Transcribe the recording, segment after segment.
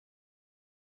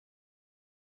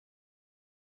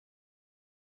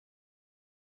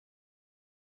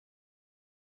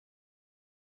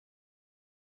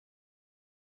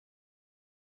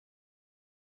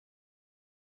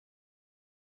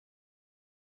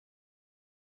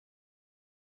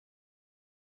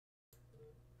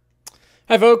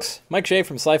Hi folks, Mike Shea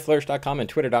from slyflourish.com and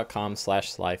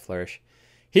twitter.com/slyflourish.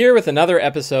 Here with another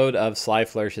episode of Sly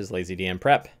Flourish's Lazy DM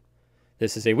Prep.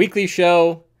 This is a weekly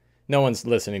show. No one's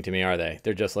listening to me, are they?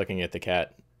 They're just looking at the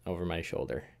cat over my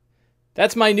shoulder.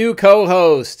 That's my new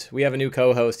co-host. We have a new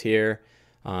co-host here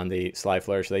on the Sly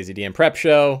Flourish Lazy DM Prep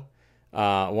show.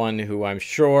 One who I'm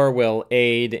sure will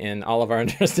aid in all of our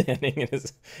understanding and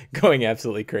is going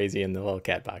absolutely crazy in the little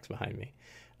cat box behind me.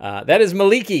 That is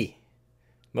Maliki.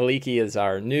 Maliki is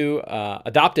our new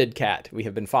adopted cat. We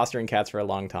have been fostering cats for a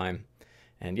long time.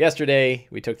 And yesterday,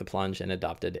 we took the plunge and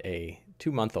adopted a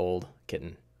 2-month-old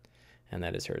kitten. And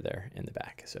that is her there in the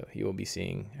back. So you will be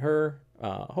seeing her,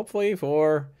 hopefully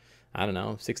for, I don't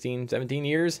know, 16, 17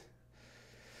 years.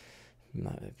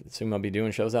 I assume I'll be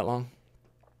doing shows that long.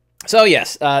 So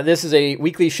yes, this is a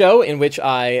weekly show in which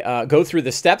I go through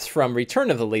the steps from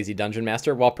Return of the Lazy Dungeon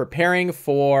Master while preparing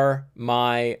for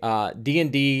my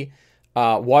D&D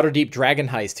Waterdeep Dragon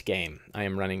Heist game. I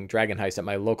am running Dragon Heist at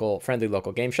my friendly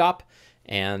local game shop,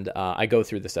 and I go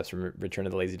through the steps from Return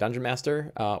of the Lazy Dungeon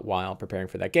Master while preparing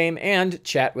for that game and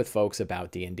chat with folks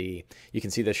about D&D. You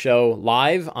can see the show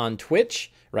live on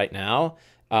Twitch right now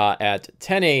at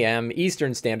 10 a.m.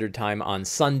 Eastern Standard Time on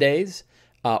Sundays,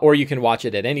 or you can watch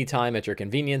it at any time at your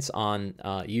convenience on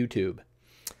YouTube.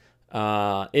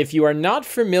 If you are not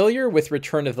familiar with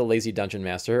Return of the Lazy Dungeon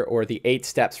Master or the 8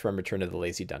 steps from Return of the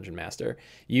Lazy Dungeon Master,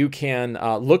 you can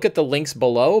look at the links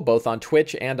below, both on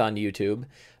Twitch and on YouTube,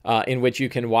 in which you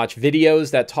can watch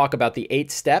videos that talk about the 8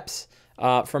 steps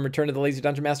from Return of the Lazy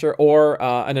Dungeon Master,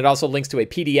 and it also links to a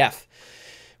PDF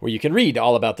where you can read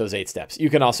all about those 8 steps. You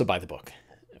can also buy the book,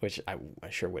 which I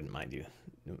sure wouldn't mind you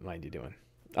doing.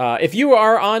 If you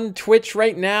are on Twitch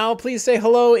right now, please say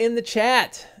hello in the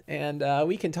chat. And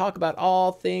we can talk about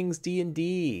all things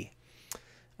D&D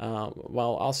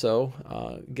while also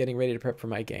getting ready to prep for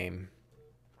my game.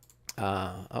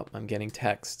 I'm getting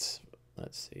texts.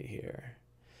 Let's see here.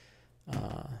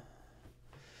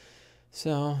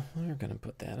 So we're going to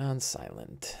put that on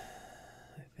silent,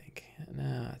 I think.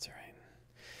 No, that's all right.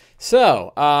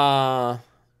 So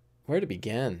where to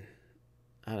begin?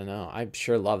 I don't know. I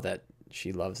sure love that.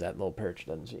 She loves that little perch,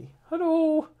 doesn't she?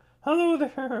 Hello. Hello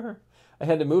there. I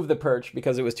had to move the perch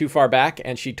because it was too far back,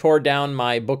 and she tore down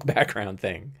my book background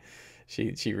thing.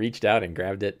 She reached out and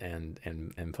grabbed it and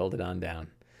pulled it on down.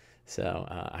 So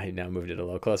I now moved it a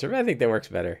little closer, but I think that works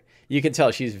better. You can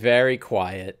tell she's very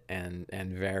quiet and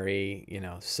very,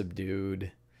 subdued.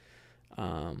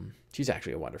 She's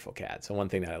actually a wonderful cat. So one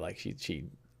thing that I like, she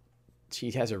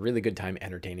has a really good time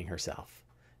entertaining herself.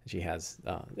 She has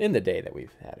in the day that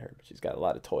we've had her. She's got a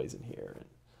lot of toys in here and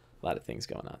a lot of things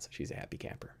going on. So she's a happy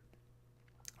camper.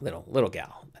 Little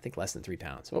gal, I think less than 3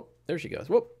 pounds. Oh, there she goes.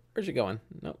 Whoop, where's she going?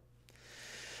 Nope.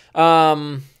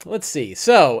 Let's see.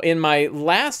 So in my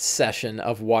last session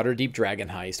of Waterdeep Dragon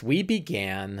Heist, we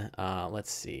began,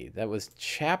 let's see, that was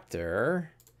chapter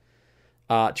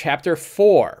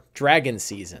 4, Dragon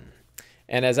Season.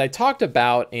 And as I talked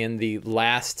about in the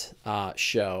last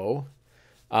show,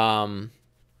 yeah,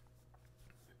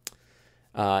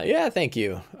 thank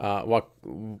you.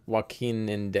 Joaquin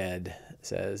Indead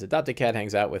says, adopted cat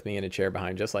hangs out with me in a chair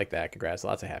behind just like that. Congrats.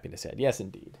 Lots of happiness said. Yes,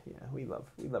 indeed. Yeah, we love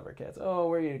our cats. Oh,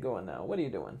 where are you going now? What are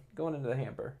you doing? Going into the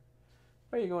hamper.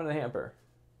 Where are you going to the hamper?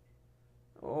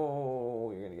 Oh,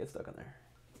 you're going to get stuck on there.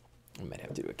 I might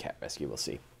have to do a cat rescue. We'll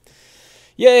see.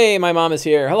 Yay, my mom is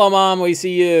here. Hello, Mom. We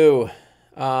see you.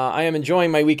 I am enjoying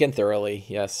my weekend thoroughly.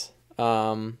 Yes.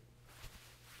 Yeah,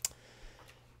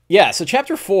 so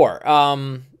chapter 4.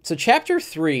 So chapter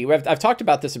 3, I've talked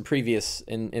about this in previous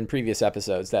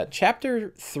episodes, that chapter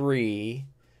 2,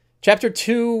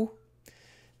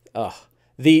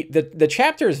 the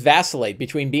chapters vacillate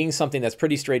between being something that's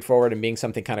pretty straightforward and being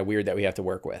something kind of weird that we have to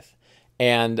work with.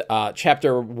 And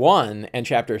chapter 1 and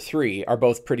chapter 3 are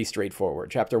both pretty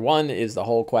straightforward. Chapter 1 is the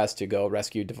whole quest to go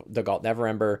rescue Dagalt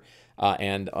Neverember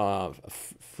and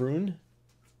Frewn.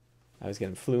 I was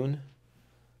getting Frewn.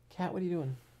 Cat, what are you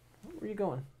doing? Where are you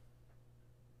going?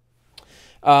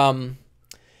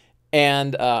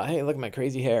 Hey, look at my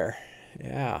crazy hair.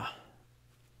 Yeah.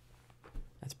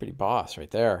 That's pretty boss right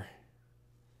there.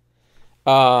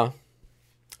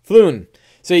 Frewn.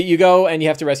 So you go and you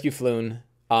have to rescue Frewn.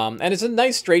 And it's a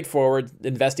nice straightforward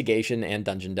investigation and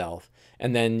dungeon delve.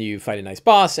 And then you fight a nice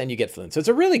boss and you get Frewn. So it's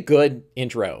a really good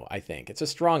intro, I think. It's a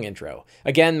strong intro.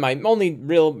 Again, my only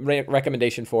real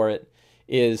recommendation for it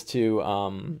is to,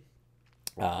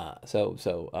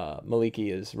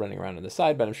 Maliki is running around on the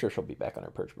side, but I'm sure she'll be back on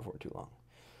her perch before too long.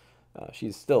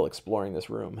 She's still exploring this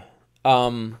room.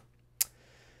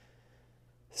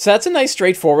 So that's a nice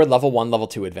straightforward level 1, level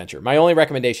 2 adventure. My only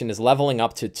recommendation is leveling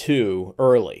up to 2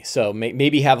 early. So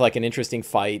maybe have like an interesting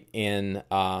fight in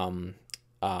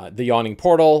the Yawning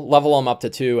Portal, level them up to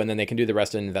 2, and then they can do the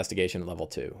rest of the investigation at level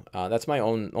 2. That's my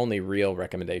only real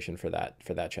recommendation for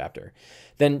that chapter.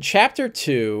 Then chapter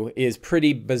 2 is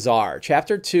pretty bizarre.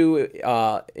 Chapter 2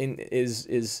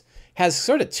 has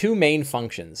sort of 2 main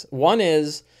functions. One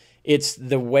is it's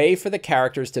the way for the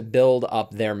characters to build up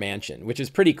their mansion, which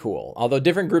is pretty cool. Although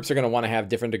different groups are going to want to have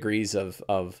different degrees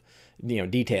of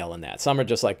detail in that. Some are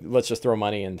just like, let's just throw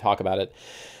money and talk about it.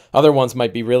 Other ones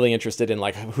might be really interested in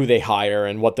like who they hire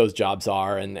and what those jobs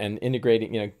are, and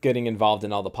integrating, getting involved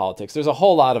in all the politics. There's a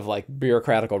whole lot of like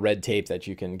bureaucratical red tape that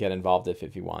you can get involved with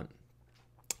if you want.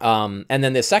 And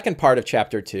then the second part of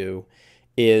chapter 2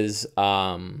 is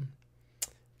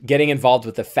getting involved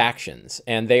with the factions,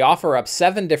 and they offer up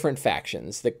 7 different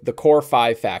factions, the core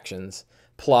 5 factions,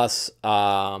 plus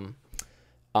Brigand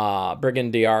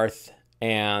Diarth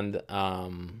and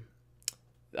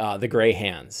the Grey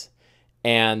Hands.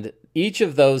 And each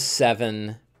of those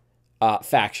 7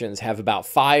 factions have about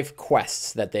 5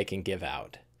 quests that they can give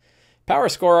out. Power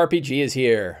Score RPG is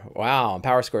here. Wow, and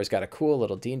Power Score's got a cool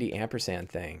little D&D ampersand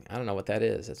thing. I don't know what that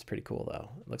is. That's pretty cool,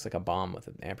 though. It looks like a bomb with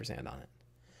an ampersand on it.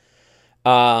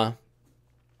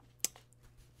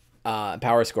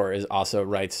 Power Score is also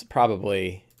writes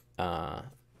probably, let's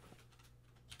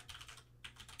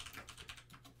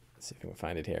see if we can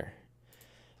find it here.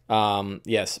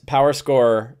 Yes, Power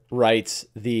Score writes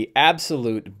the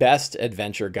absolute best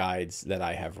adventure guides that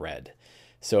I have read.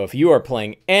 So if you are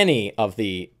playing any of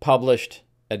the published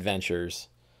adventures,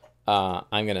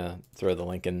 I'm going to throw the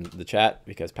link in the chat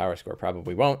because Power Score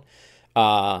probably won't.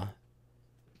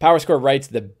 Power Score writes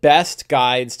the best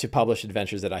guides to published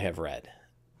adventures that I have read.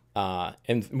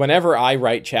 And whenever I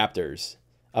write chapters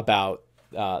about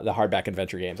the hardback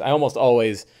adventure games, I almost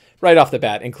always, right off the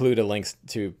bat, include a link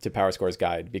to Power Score's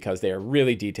guide because they are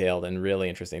really detailed and really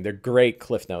interesting. They're great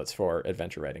cliff notes for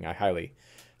adventure writing. I highly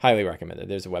recommend it.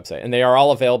 There's a website, and they are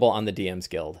all available on the DM's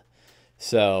Guild.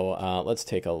 So let's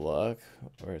take a look.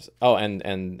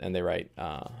 And they write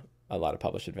a lot of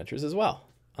published adventures as well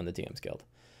on the DM's Guild.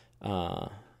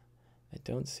 I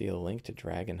don't see a link to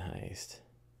Dragon Heist.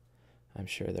 I'm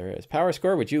sure there is. Power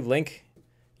Score, would you link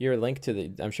your link to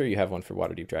the... I'm sure you have one for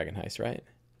Waterdeep Dragon Heist, right?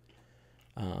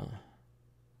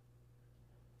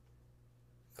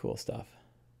 Cool stuff.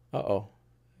 Uh-oh.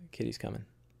 Kitty's coming.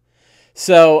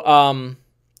 So,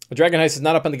 Dragon Heist is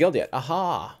not up on the guild yet.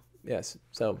 Aha! Yes.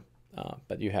 So,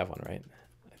 but you have one, right?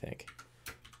 I think.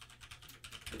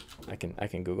 I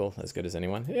can Google as good as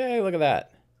anyone. Yay, look at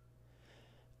that.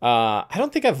 I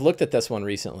don't think I've looked at this one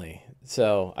recently,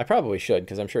 so I probably should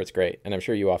because I'm sure it's great, and I'm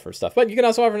sure you offer stuff. But you can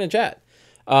also offer in the chat.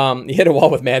 You hit a wall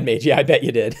with Mad Mage. Yeah, I bet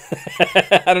you did.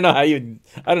 I don't know how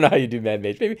you do Mad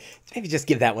Mage. Maybe just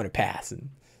give that one a pass and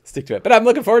stick to it. But I'm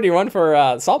looking forward to your one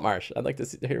for Saltmarsh. I'd like to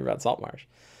hear about Saltmarsh.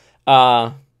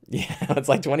 Yeah, it's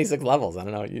like 26 levels. I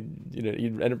don't know.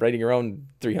 You end up writing your own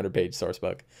 300-page source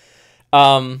book.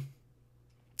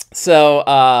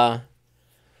 So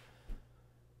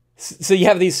you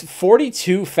have these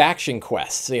 42 faction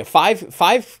quests. So you have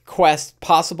five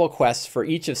possible quests for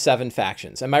each of 7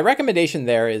 factions. And my recommendation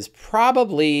there is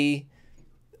probably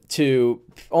to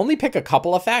only pick a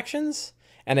couple of factions.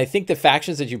 And I think the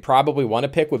factions that you probably want to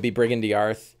pick would be Brigand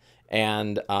Diarth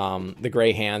and the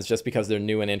Grey Hands, just because they're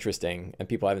new and interesting and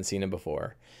people haven't seen them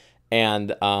before.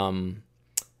 And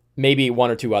maybe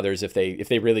 1 or 2 others if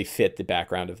they really fit the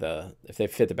background of the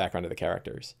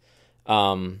characters.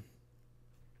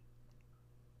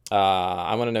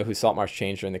 I want to know who Saltmarsh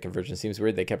changed during the conversion. Seems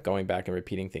weird they kept going back and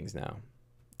repeating things now.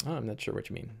 Oh, I'm not sure what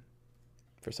you mean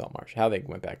for Saltmarsh. How they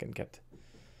went back and kept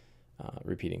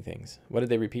repeating things. What did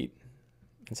they repeat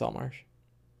in Saltmarsh?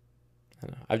 I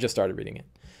don't know. I've just started reading it.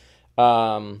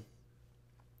 What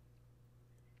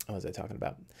was I talking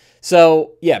about?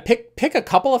 So yeah, pick a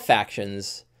couple of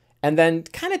factions and then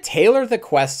kind of tailor the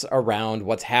quests around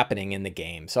what's happening in the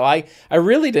game. So I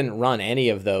really didn't run any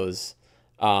of those.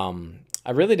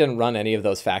 I really didn't run any of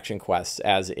those faction quests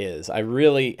as is. I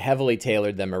really heavily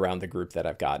tailored them around the group that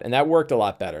I've got, and that worked a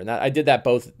lot better. And I did that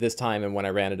both this time and when I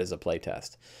ran it as a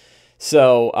playtest.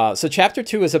 So chapter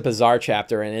 2 is a bizarre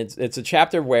chapter, and it's a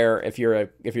chapter where if you're a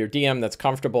DM that's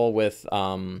comfortable with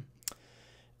kind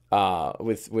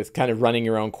of running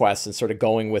your own quests and sort of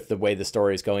going with the way the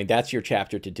story is going, that's your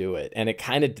chapter to do it. And it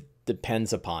kind of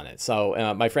depends upon it.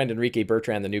 So my friend Enrique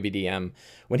Bertrand, the newbie DM,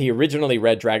 when he originally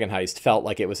read Dragon Heist, felt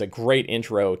like it was a great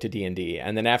intro to D&D.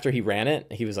 And then after he ran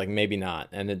it, he was like, maybe not.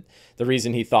 And the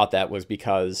reason he thought that was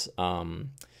because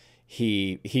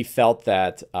he felt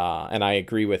that, and I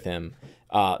agree with him,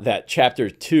 that chapter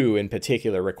 2 in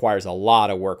particular requires a lot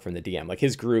of work from the DM. Like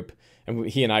his group, and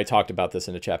he and I talked about this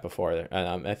in a chat before.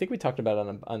 I think we talked about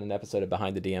it on an episode of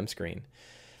Behind the DM Screen,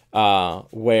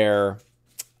 where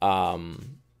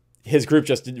his group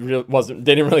just they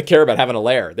didn't really care about having a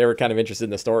lair. They were kind of interested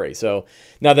in the story. So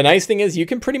now the nice thing is you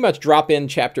can pretty much drop in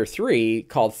chapter 3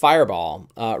 called Fireball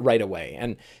right away.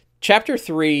 And chapter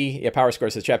 3, Power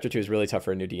Score says chapter 2 is really tough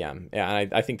for a new DM. Yeah,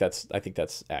 I think that's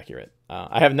accurate.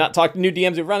 I have not talked to new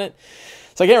DMs who've run it,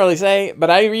 so I can't really say. But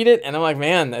I read it and I'm like,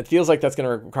 man, it feels like that's going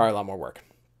to require a lot more work.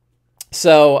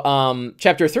 So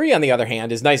chapter 3, on the other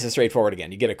hand, is nice and straightforward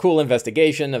again. You get a cool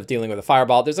investigation of dealing with a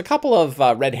fireball. There's a couple of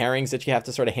red herrings that you have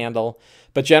to sort of handle.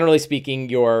 But generally speaking,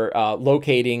 you're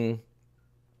locating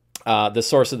the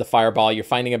source of the fireball. You're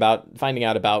finding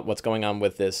out about what's going on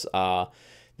with this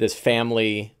this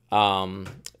family. What are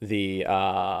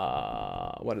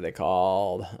they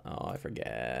called? Oh, I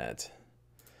forget.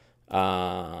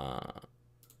 Oh,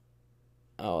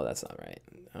 that's not right.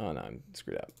 Oh, no, I'm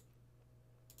screwed up.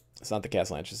 It's not the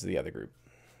Castellanches, it's the other group.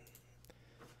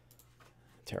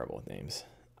 Terrible with names.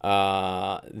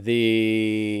 Where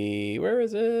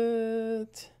is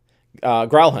it?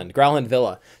 Growlhund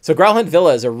Villa. So Growlhund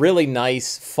Villa is a really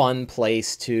nice, fun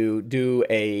place to do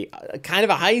a kind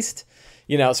of a heist,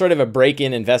 you know, sort of a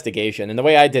break-in investigation. And the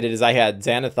way I did it is I had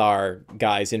Xanathar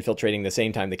guys infiltrating the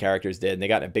same time the characters did, and they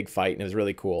got in a big fight, and it was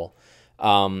really cool.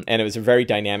 And it was a very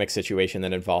dynamic situation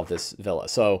that involved this villa.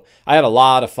 So I had a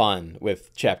lot of fun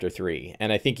with chapter 3,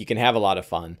 and I think you can have a lot of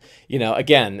fun. You know,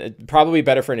 again, probably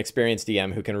better for an experienced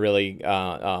DM who can really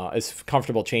is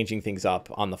comfortable changing things up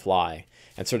on the fly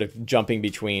and sort of jumping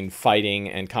between fighting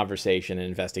and conversation and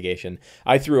investigation.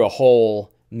 I threw a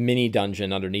whole mini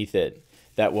dungeon underneath it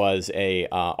that was a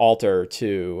altar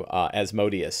to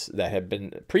Asmodeus that had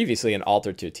been previously an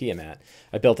altar to Tiamat.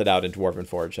 I built it out in Dwarven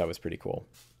Forge. That was pretty cool.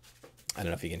 I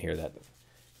don't know if you can hear that.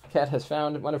 Cat has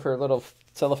found one of her little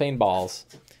cellophane balls.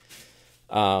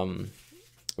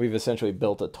 We've essentially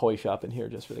built a toy shop in here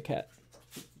just for the cat.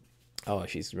 Oh,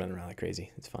 she's running around like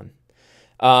crazy. It's fun.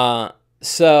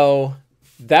 So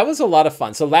that was a lot of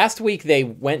fun. So last week they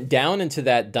went down into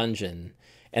that dungeon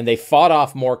and they fought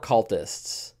off more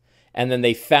cultists. And then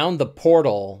they found the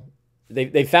portal.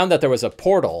 They found that there was a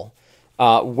portal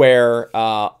where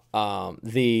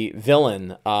the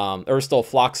villain, Erstal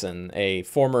Floxen, a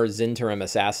former Zinterim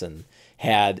assassin,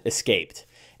 had escaped.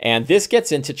 And this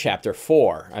gets into chapter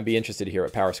 4. I'd be interested to hear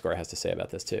what Power Score has to say about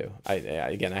this too.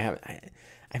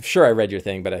 I'm sure I read your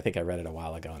thing, but I think I read it a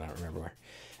while ago and I don't remember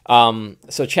where.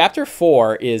 So chapter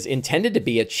 4 is intended to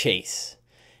be a chase.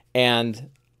 And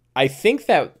I think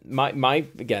that my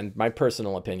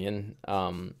personal opinion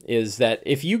is that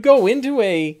if you go into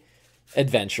a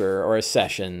adventure or a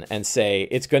session and say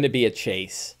it's going to be a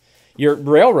chase, you're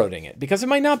railroading it because it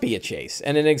might not be a chase.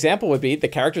 And an example would be the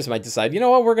characters might decide, you know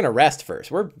what, we're going to rest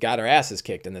first. We've got our asses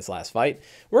kicked in this last fight.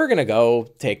 We're going to go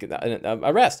take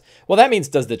a rest. Well, that means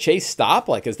does the chase stop?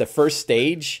 Like, is the first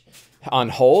stage on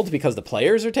hold because the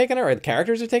players are taking or the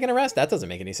characters are taking a rest? That doesn't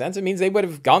make any sense. It means they would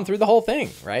have gone through the whole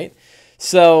thing, right?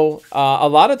 So a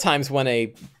lot of times when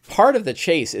a part of the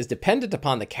chase is dependent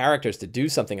upon the characters to do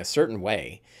something a certain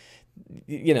way,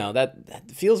 you know, that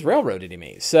feels railroaded to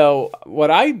me. So what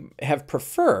I have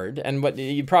preferred, and what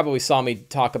you probably saw me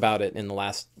talk about it in the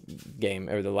last game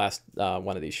or the last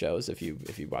one of these shows, if you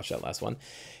watched that last one,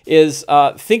 is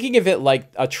thinking of it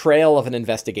like a trail of an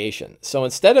investigation. So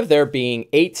instead of there being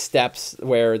 8 steps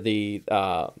where the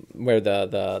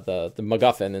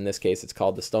MacGuffin, in this case, it's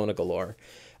called the Stone of Galore.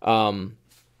 And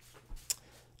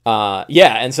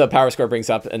so Power Score brings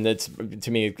up, and it's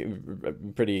to me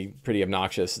pretty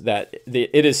obnoxious, that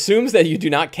it assumes that you do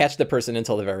not catch the person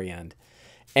until the very end.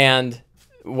 And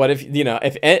what if, you know,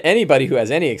 if anybody who has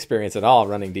any experience at all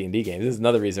running D&D games, this is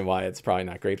another reason why it's probably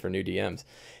not great for new DMs.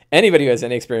 Anybody who has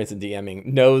any experience in DMing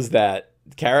knows that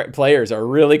players are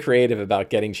really creative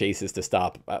about getting chases to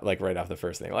stop like right off the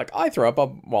first thing. Like, I throw up a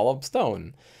wall of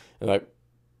stone. And like,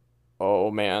 oh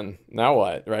man, now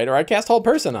what, right? Or I cast Hold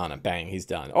Person on him, bang, he's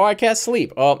done. Oh, I cast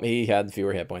Sleep. Oh, he had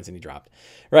fewer hit points and he dropped,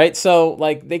 right? So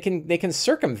like they can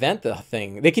circumvent the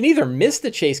thing. They can either miss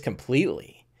the chase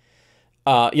completely,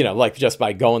 you know, like just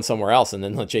by going somewhere else and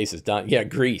then the chase is done. Yeah,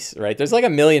 Grease, right? There's like a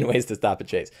million ways to stop a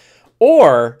chase.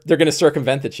 Or they're going to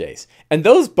circumvent the chase. And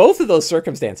both of those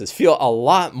circumstances feel a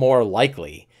lot more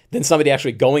likely than somebody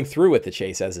actually going through with the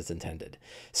chase as it's intended.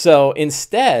 So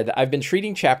instead, I've been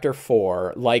treating chapter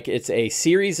 4 like it's a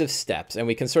series of steps, and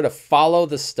we can sort of follow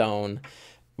the stone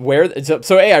where,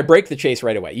 so I break the chase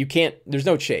right away. You can't, there's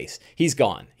no chase. He's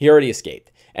gone. He already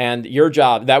escaped. And your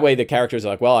job, that way the characters are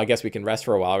like, well, I guess we can rest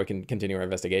for a while. We can continue our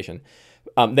investigation.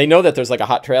 They know that there's like a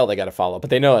hot trail they got to follow, but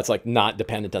they know it's like not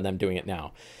dependent on them doing it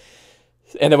now.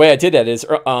 And the way I did that is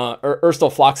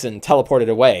Erstal Floxen teleported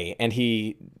away, and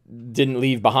he didn't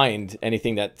leave behind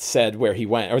anything that said where he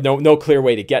went, or no clear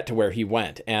way to get to where he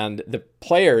went. And the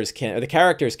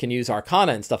characters can use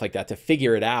Arcana and stuff like that to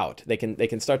figure it out. They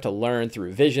can start to learn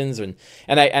through visions, and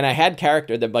I had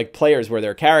players where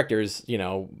their characters,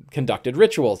 conducted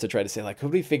rituals to try to say, like,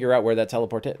 could we figure out where that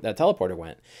teleporter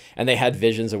went? And they had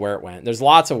visions of where it went. There's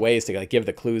lots of ways to give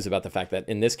the clues about the fact that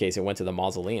in this case it went to the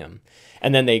mausoleum,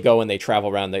 and then they go and they travel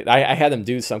around. I had them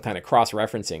do some kind of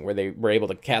cross-referencing where they were able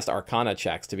to cast Arcana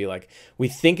checks to be like, we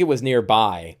think it was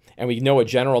nearby and we know a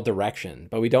general direction,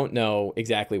 but we don't know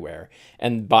exactly where.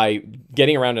 And by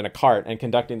getting around in a cart and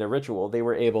conducting the ritual, they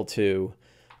were able to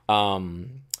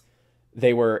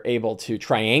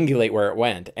triangulate where it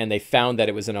went, and they found that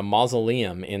it was in a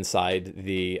mausoleum inside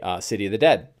the City of the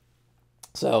Dead.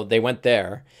 So they went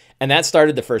there, and that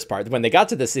started the first part. When they got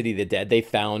to the City of the Dead, they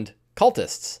found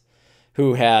cultists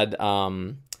who had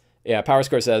Power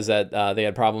Score says that they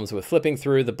had problems with flipping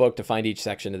through the book to find each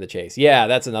section of the chase. Yeah,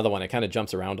 that's another one. It kind of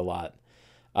jumps around a lot.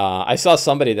 I saw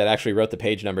somebody that actually wrote the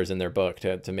page numbers in their book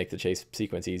to make the chase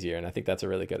sequence easier, and I think that's a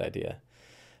really good idea.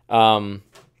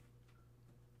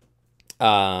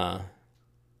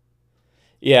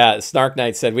 Yeah, Snark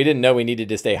Knight said, we didn't know we needed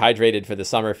to stay hydrated for the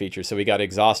summer feature, so we got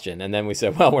exhaustion. And then we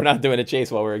said, well, we're not doing a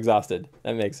chase while we're exhausted.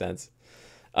 That makes sense.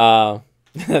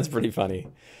 That's pretty funny.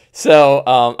 So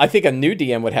I think a new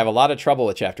DM would have a lot of trouble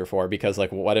with Chapter 4 because,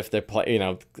 like, what if the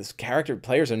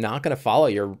players are not going to follow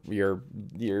your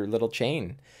little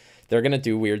chain? They're going to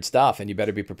do weird stuff, and you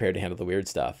better be prepared to handle the weird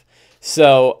stuff.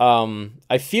 So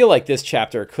I feel like this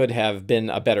chapter could have been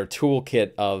a better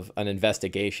toolkit of an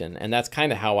investigation, and that's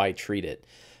kind of how I treat it.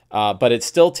 But it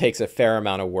still takes a fair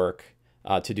amount of work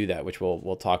to do that, which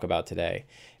we'll talk about today.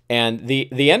 And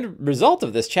the end result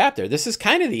of this chapter, this is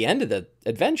kind of the end of the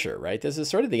adventure, right? This is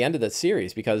sort of the end of the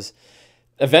series because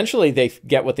eventually they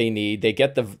get what they need. They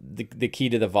get the key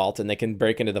to the vault, and they can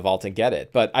break into the vault and get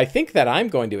it. But I think that I'm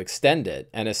going to extend it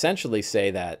and essentially say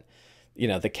that,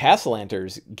 the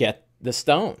Castellanters get the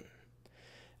stone.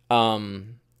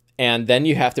 And then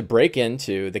you have to break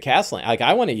into the Castellanters. Like,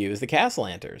 I want to use the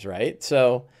Castellanters, right?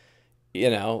 So,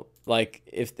 like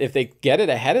if they get it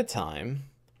ahead of time,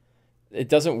 it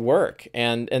doesn't work.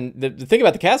 And the thing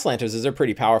about the Castellanters is they're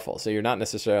pretty powerful, so you're not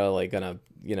necessarily gonna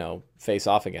face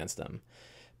off against them.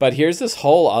 But here's this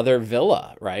whole other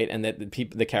villa, right? And that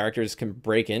the characters can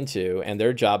break into, and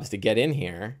their job is to get in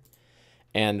here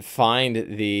and find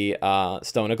the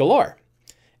Stone of Galore.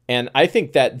 And I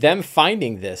think that them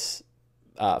finding this,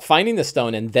 finding the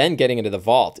stone and then getting into the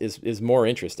vault is more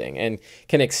interesting and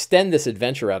can extend this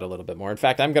adventure out a little bit more. In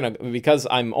fact, I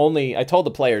told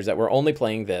the players that we're only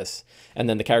playing this, and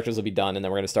then the characters will be done, and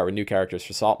then we're going to start with new characters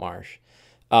for Saltmarsh.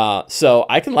 So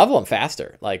I can level them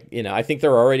faster. Like, I think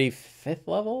they're already 5th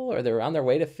level, or they're on their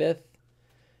way to 5th.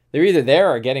 They're either there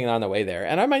or getting on their way there.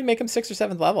 And I might make them 6th or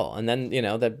 7th level. And then,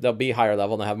 they'll be higher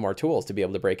level and they'll have more tools to be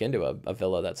able to break into a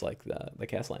villa that's like the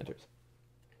Castellanters.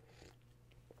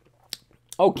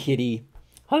 Oh, kitty.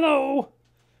 Hello.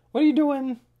 What are you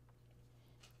doing?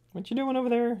 What you doing over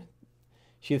there?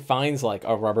 She finds like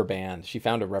a rubber band. She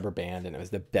found a rubber band, and it was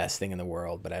the best thing in the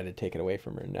world, but I had to take it away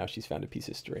from her. And now she's found a piece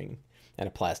of string and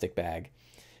a plastic bag.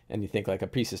 And you think like a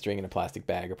piece of string and a plastic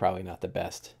bag are probably not the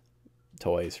best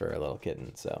toys for a little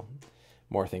kitten. So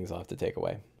more things I'll have to take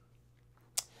away.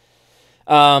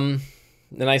 The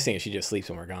nice thing is she just sleeps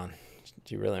when we're gone.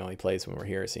 She really only plays when we're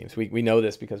here, it seems. We know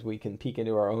this because we can peek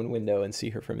into our own window and see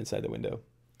her from inside the window.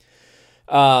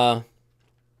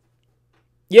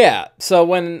 Yeah, so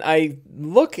when I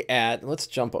look at... Let's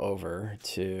jump over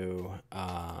to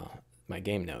my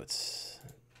game notes.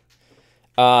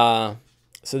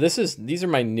 So these are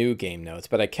my new game notes,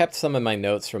 but I kept some of my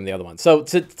notes from the other ones. So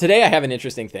today I have an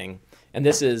interesting thing, and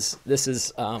this is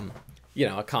a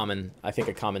common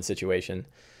situation.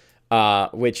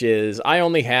 Which is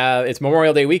it's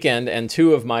Memorial Day weekend, and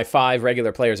 2 of my 5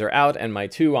 regular players are out, and my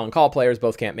 2 on-call players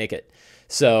both can't make it.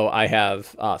 So I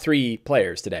have 3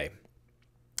 players today,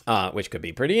 which could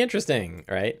be pretty interesting,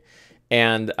 right?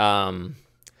 And are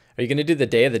you going to do the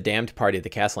Day of the Damned party at the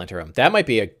Castellanter room? That might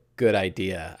be a good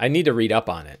idea. I need to read up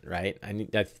on it, right?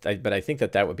 But I think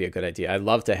that would be a good idea. I'd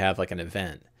love to have like an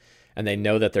event, and they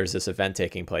know that there's this event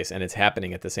taking place, and it's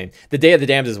happening at the same... The Day of the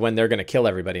Damned is when they're going to kill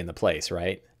everybody in the place,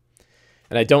 right?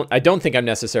 And I don't think I'm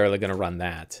necessarily going to run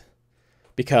that,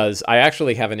 because I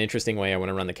actually have an interesting way I want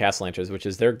to run the Castellanters, which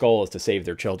is their goal is to save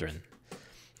their children,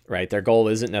 right? Their goal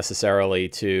isn't necessarily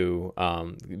to,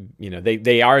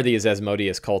 they are these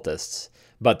Asmodeus cultists,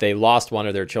 but they lost one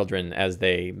of their children as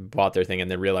they bought their thing, and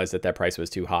they realized that that price was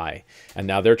too high, and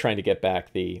now they're trying to get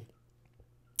back the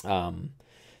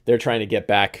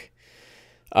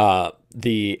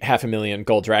the 500,000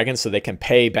 gold dragons so they can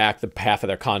pay back the half of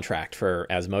their contract for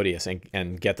Asmodeus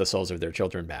and get the souls of their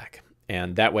children back.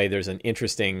 And that way there's an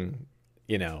interesting,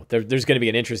 you know, there's going to be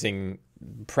an interesting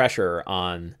pressure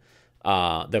on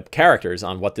the characters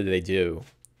on what do they do,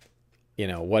 you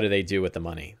know, what do they do with the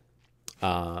money,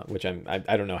 which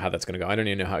I don't know how that's going to go. I don't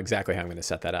even know exactly how I'm going to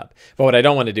set that up. But what I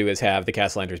don't want to do is have the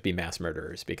Castellanders be mass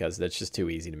murderers, because that's just too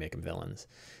easy to make them villains.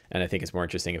 And I think it's more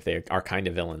interesting if they are kind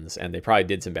of villains, and they probably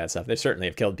did some bad stuff. They certainly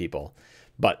have killed people,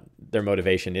 but their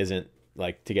motivation isn't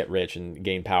like to get rich and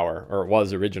gain power, or it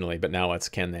was originally, but now it's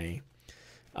can they,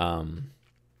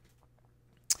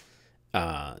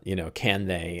 you know, can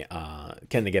they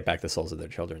get back the souls of their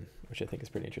children, which I think is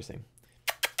pretty interesting.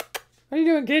 What are you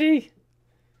doing, kitty?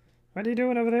 What are you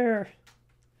doing over there?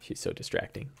 She's so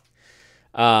distracting.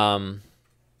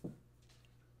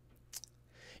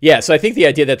 Yeah, so I think the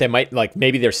idea that they might, like,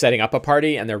 maybe they're setting up a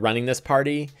party and they're running this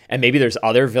party, and maybe there's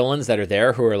other villains that are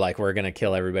there who are like, we're going to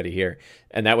kill everybody here.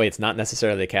 And that way it's not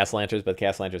necessarily the Castellanders, but the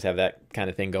Castellanders have that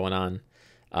kind of thing going on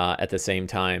at the same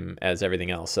time as everything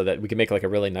else, so that we can make like a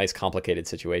really nice, complicated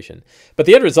situation. But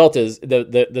the end result is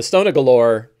the Stone of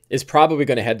Galore is probably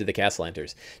going to head to the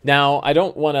Castellanders. Now, I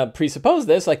don't want to presuppose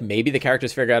this, like maybe the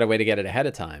characters figure out a way to get it ahead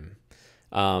of time.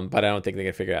 But I don't think they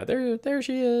can figure out. There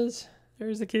she is.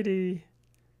 There's the kitty.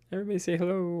 Everybody say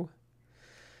hello.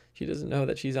 She doesn't know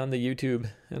that she's on the YouTube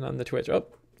and on the Twitch. Oh,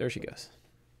 there she goes.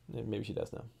 Maybe she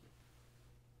does know.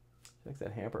 She likes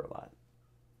that hamper a lot.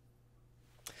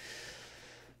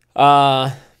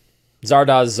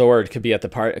 Zardoz Zord could be at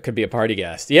the could be a party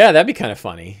guest. Yeah, that'd be kind of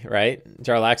funny, right?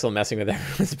 Jarlaxle messing with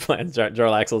everyone's plans.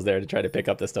 Jarlaxle's there to try to pick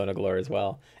up the Stone of Galore as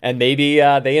well. And maybe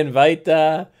they invite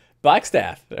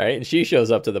Blackstaff, right? And she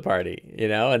shows up to the party, you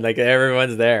know, and like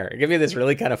everyone's there. It could be this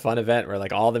really kind of fun event where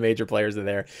like all the major players are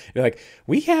there. You're like,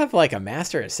 we have like a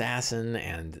master assassin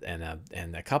and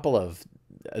a couple of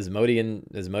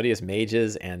Asmodeus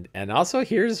mages, and also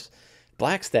here's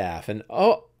Blackstaff, and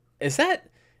oh, is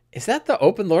that the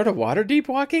Open Lord of Waterdeep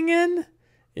walking in?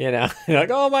 You know, you're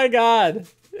like, oh my god,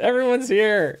 everyone's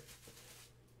here.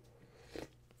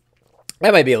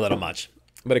 That might be a little much,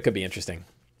 but it could be interesting.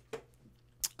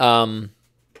 Do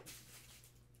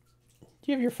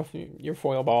you have your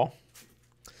foil ball?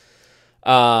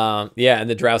 Yeah, and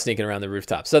the drow sneaking around the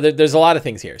rooftop. So there's a lot of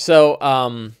things here. So,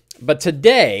 but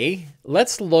today,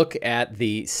 let's look at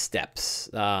the steps.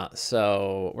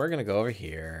 So we're going to go over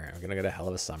here. We're going to go to Hell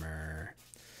of a Summer.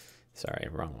 Sorry,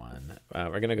 wrong one.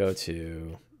 We're going to go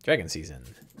to Dragon Season.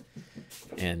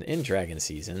 And in Dragon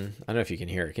Season, I don't know if you can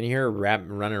hear it. Can you hear her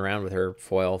running around with her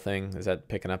foil thing? Is that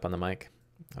picking up on the mic?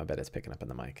 I bet it's picking up on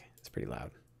the mic. It's pretty loud.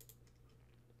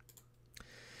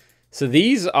 So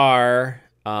these are,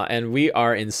 and we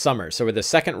are in summer. So we're the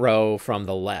second row from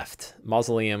the left.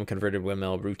 Mausoleum, Converted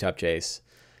Windmill, Rooftop Chase.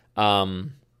 A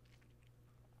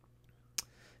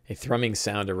thrumming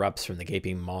sound erupts from the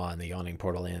gaping maw in the Yawning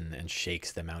Portal Inn and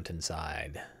shakes the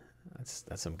mountainside. That's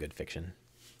some good fiction.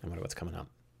 I wonder what's coming up.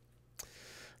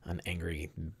 An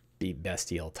angry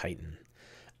bestial titan.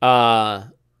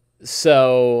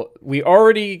 So we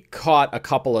already caught a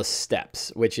couple of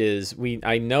steps, which is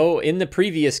I know in the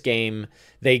previous game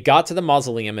they got to the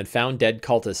mausoleum and found dead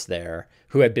cultists there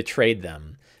who had betrayed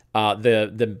them.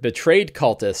 The betrayed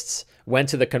cultists went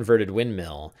to the converted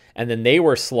windmill, and then they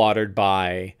were slaughtered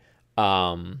by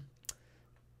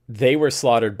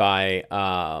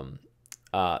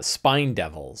spine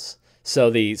devils. So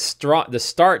the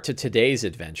start to today's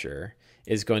adventure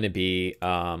is going to be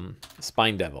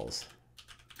spine devils.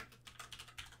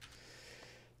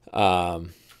 It'd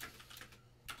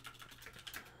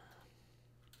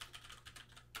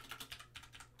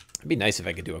be nice if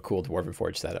I could do a cool Dwarven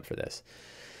Forge setup for this.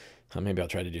 Maybe I'll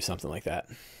try to do something like that.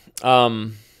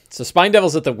 So Spine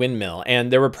Devils at the windmill,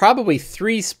 and there were probably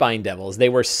 3 Spine Devils. They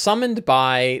were summoned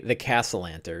by the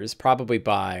Castellanders, probably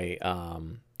by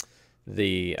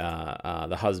the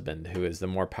husband, who is the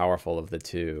more powerful of the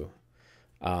two.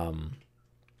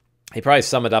 He probably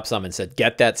summoned up some and said,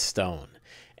 "Get that stone."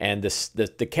 And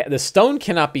the stone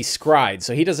cannot be scryed,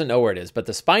 so he doesn't know where it is. But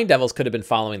the Spine Devils could have been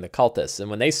following the cultists. And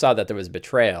when they saw that there was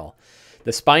betrayal,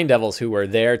 the Spine Devils, who were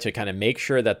there to kind of make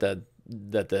sure that the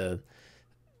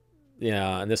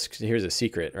and this, here's a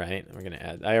secret, right? We're going to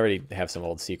add, I already have some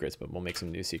old secrets, but we'll make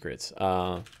some new secrets.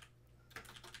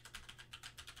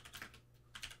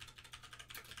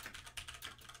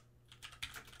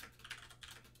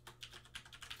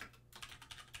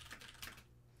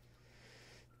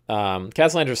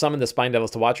 Castellandra summoned the Spine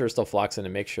Devils to watch her still flocks in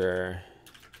and make sure.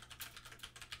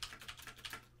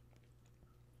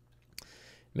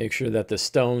 Make sure that the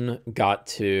stone got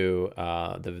to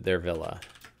their villa.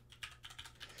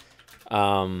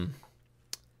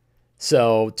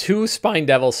 So 2 spine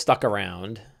devils stuck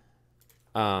around.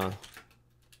 And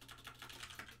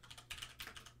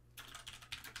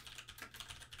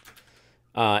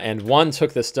 1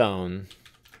 took the stone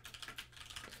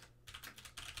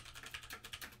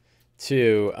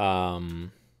to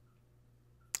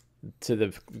the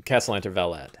Castellanter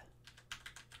Valet,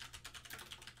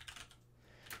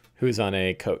 who's on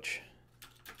a coach.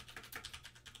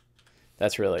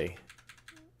 That's a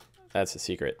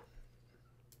secret.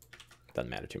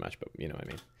 Doesn't matter too much, but you know what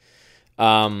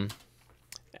I mean.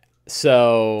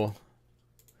 So,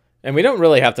 and we don't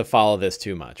really have to follow this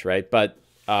too much, right? But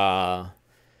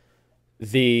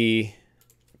the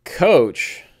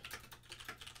coach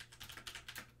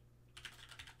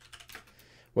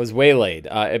was waylaid.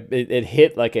 It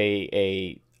hit like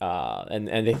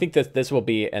and they think that this will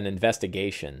be an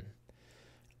investigation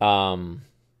that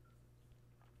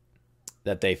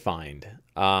they find.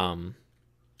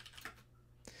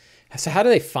 So how do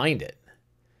they find it?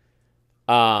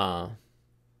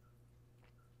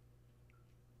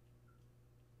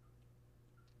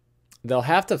 They'll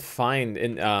have to find,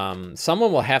 and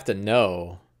someone will have to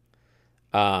know.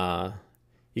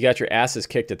 You got your asses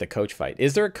kicked at the coach fight.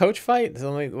 Is there a coach fight? It's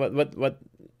only what?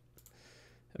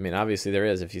 I mean, obviously there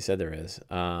is. If you said there is,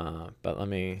 but let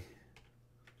me.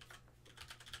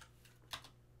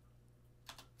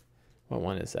 What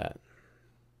one is that?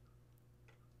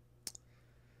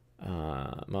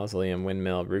 Mausoleum,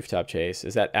 windmill, rooftop chase.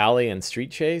 Is that alley and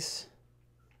street chase?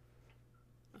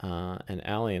 And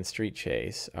alley and street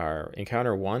chase are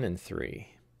encounter 1 and 3.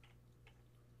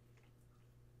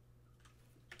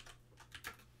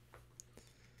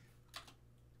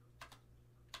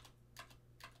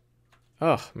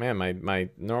 Oh man, my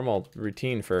normal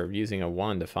routine for using a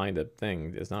 1 to find a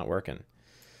thing is not working.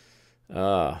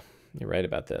 You're right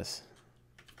about this.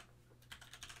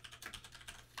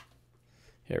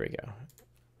 Here we go.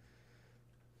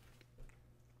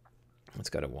 Let's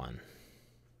go to 1.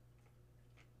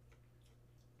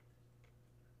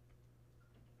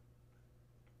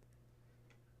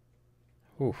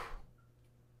 Oof.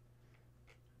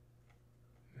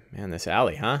 Man, this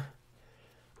alley, huh?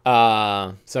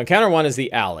 So encounter 1 is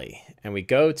the alley, and we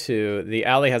go to the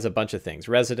alley. Has a bunch of things,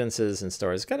 residences and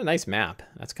stores. It's got a nice map.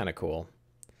 That's kind of cool.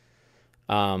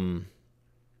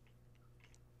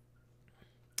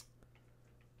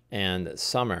 And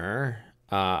summer,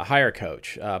 hire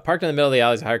coach. Parked in the middle of the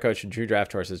alley is a hire coach, Drew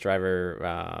Draft Horses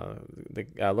driver,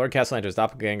 Lord Castellanter's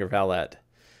doppelganger valet,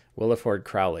 Williford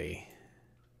Crowley.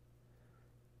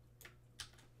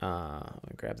 Let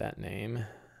me grab that name.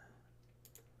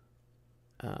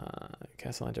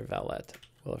 Castellanter Valet,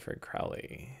 Williford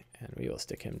Crowley, and we will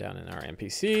stick him down in our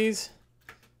NPCs.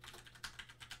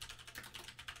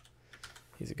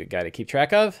 He's a good guy to keep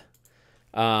track of.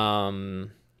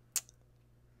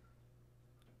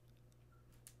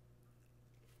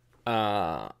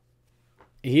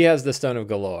 He has the Stone of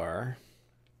Galore.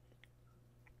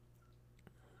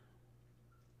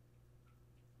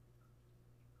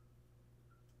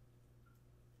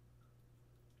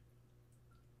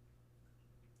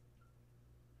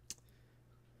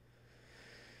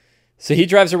 So he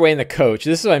drives her away in the coach.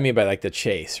 This is what I mean by like the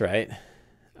chase, right?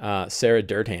 Sarah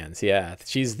Dirthands, yeah.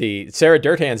 Sarah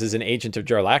Dirthands is an agent of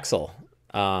Jarlaxle.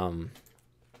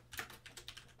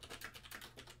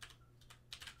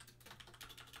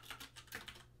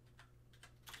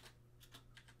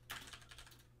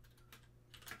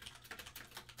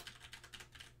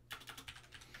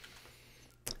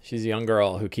 She's a young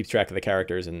girl who keeps track of the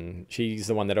characters, and she's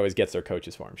the one that always gets their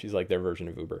coaches for them. She's like their version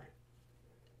of Uber.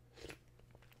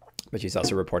 But she's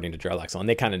also reporting to Jarlaxle, and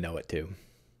they kind of know it too.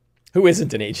 Who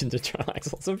isn't an agent of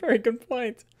Jarlaxle? It's a very good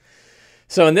point.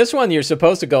 So in this one, you're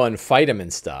supposed to go and fight him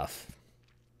and stuff.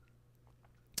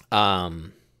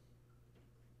 And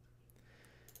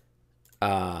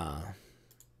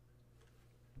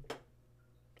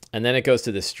then it goes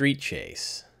to the street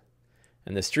chase.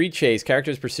 And the street chase,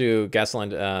 characters pursue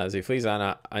Gasland as he flees on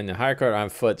a higher court on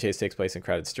foot. Chase takes place in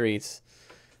crowded streets.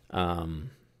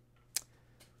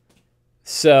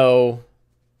 So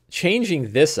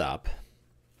changing this up,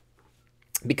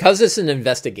 because it's an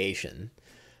investigation,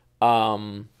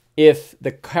 if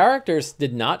the characters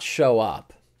did not show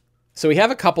up, so we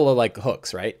have a couple of like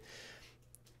hooks, right?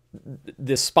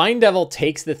 The Spine Devil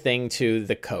takes the thing to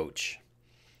the coach,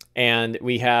 and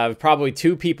we have probably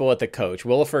 2 people at the coach,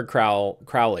 Williford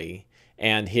Crowley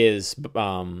and his,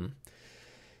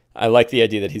 I like the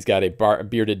idea that he's got a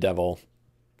bearded devil.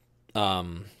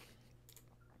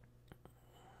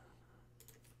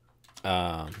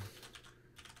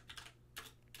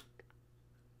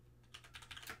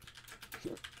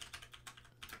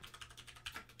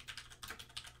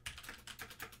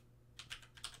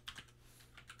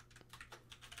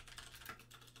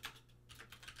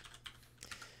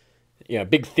 Yeah,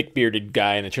 big thick bearded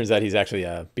guy, and it turns out he's actually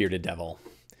a bearded devil.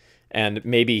 And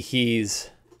maybe he's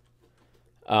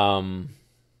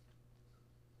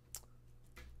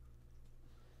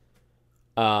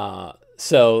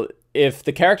so if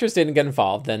the characters didn't get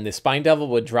involved, then the Spine Devil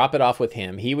would drop it off with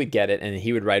him. He would get it, and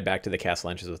he would ride back to the castle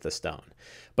entrance with the stone.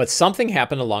 But something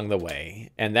happened along the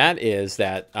way, and that is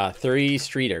that 3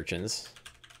 street urchins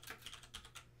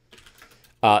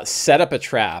set up a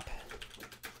trap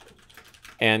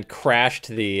and crashed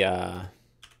the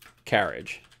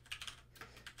carriage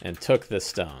and took the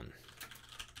stone.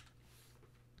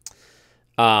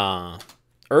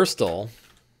 Erstel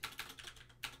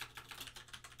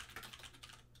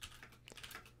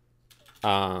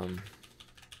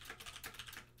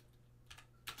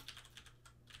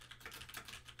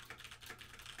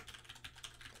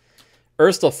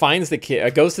Erstel finds the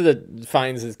kid,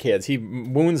 finds his kids. He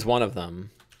wounds one of them.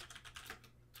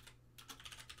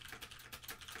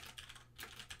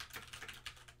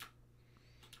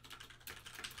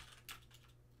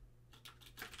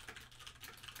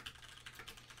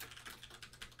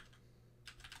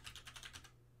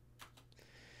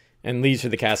 And leaves for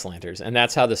the Castellanters. And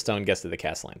that's how the stone gets to the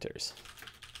Castellanters.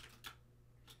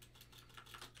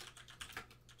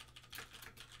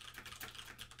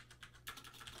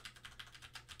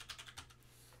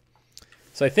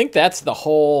 So I think that's the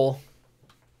whole...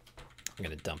 I'm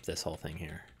going to dump this whole thing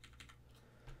here.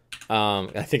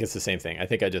 I think it's the same thing. I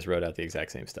think I just wrote out the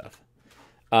exact same stuff.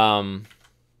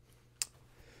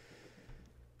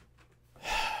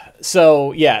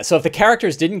 So, yeah, so if the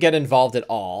characters didn't get involved at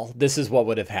all, this is what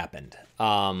would have happened.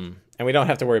 And we don't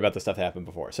have to worry about the stuff that happened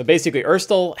before. So basically,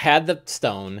 Erstel had the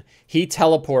stone. He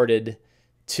teleported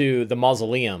to the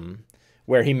mausoleum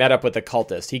where he met up with the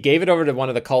cultist. He gave it over to one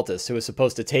of the cultists who was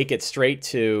supposed to take it straight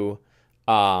to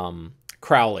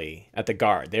Crowley at the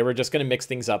guard. They were just going to mix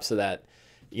things up so that,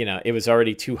 you know, it was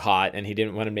already too hot and he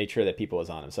didn't want to make sure that people was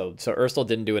on him. So Erstel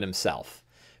didn't do it himself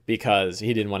because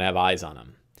he didn't want to have eyes on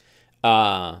him.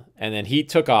 And then he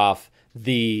took off.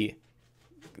 The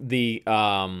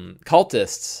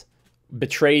cultists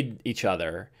betrayed each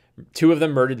other. 2 of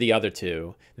them murdered the other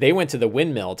 2. They went to the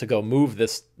windmill to go move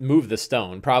the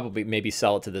stone, probably maybe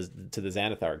sell it to the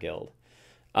Xanathar Guild.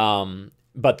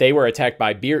 But they were attacked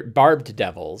by barbed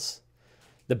devils.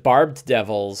 The barbed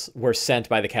devils were sent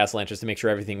by the Castellanters to make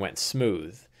sure everything went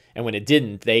smooth. And when it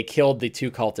didn't, they killed the 2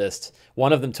 cultists.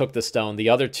 One of them took the stone. The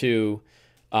other 2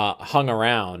 hung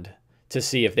around to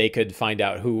see if they could find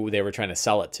out who they were trying to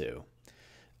sell it to.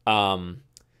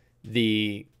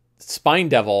 The Spine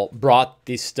Devil brought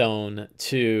the stone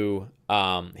to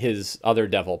his other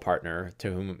devil partner,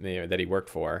 to whom that he worked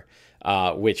for,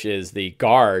 which is the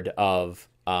guard of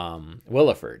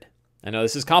Williford. I know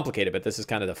this is complicated, but this is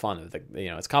kind of the fun of the,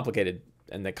 it's complicated,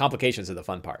 and the complications are the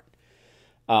fun part.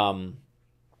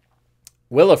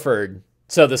 Williford.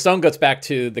 So the stone goes back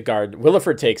to the guard.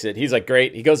 Williford takes it. He's like,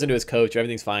 great. He goes into his coach.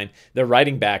 Everything's fine. They're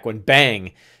riding back when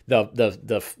bang,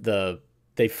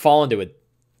 they fall into a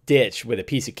ditch with a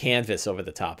piece of canvas over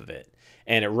the top of it.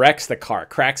 And it wrecks the cart,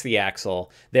 cracks the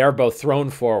axle. They are both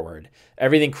thrown forward.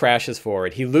 Everything crashes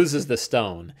forward. He loses the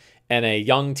stone. And a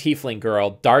young tiefling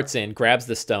girl darts in, grabs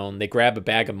the stone. They grab a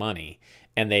bag of money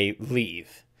and they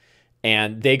leave.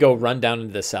 And they go run down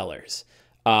into the cellars.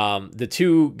 The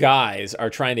 2 guys are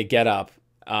trying to get up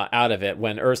out of it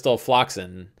when Erstel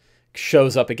Floxen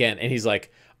shows up again, and he's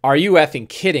like, "Are you effing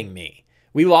kidding me?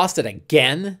 We lost it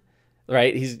again?"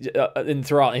 Right? He's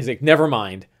enthralled. He's like, "Never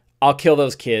mind. I'll kill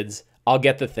those kids. I'll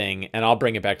get the thing, and I'll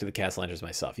bring it back to the Castellanters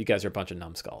myself. You guys are a bunch of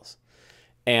numbskulls."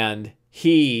 And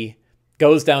he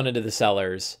goes down into the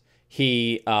cellars.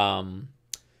 He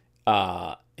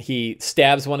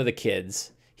stabs one of the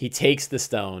kids. He takes the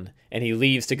stone and he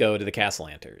leaves to go to the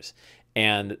Castellanters.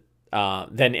 And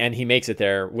then he makes it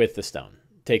there with the stone,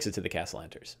 takes it to the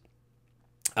Castellanters.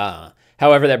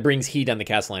 However, that brings heat on the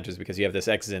Castellanters because you have this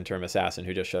ex-interim assassin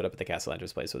who just showed up at the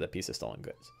Castellanters' place with a piece of stolen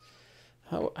goods.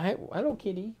 Oh, hello,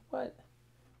 kitty. What?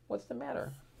 What's the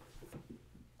matter?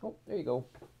 Oh, there you go.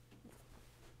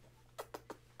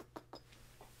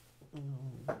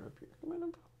 Come on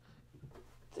up.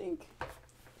 Think.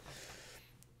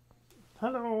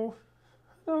 Hello.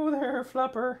 Hello there,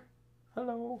 Flupper.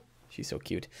 Hello. She's so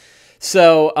cute.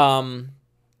 So,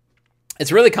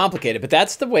 it's really complicated, but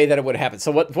that's the way that it would happen.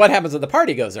 So what happens when the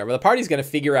party goes there? Well, the party's going to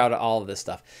figure out all of this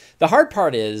stuff. The hard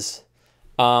part is,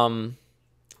 the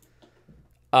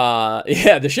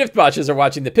shift botches are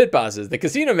watching the pit bosses. The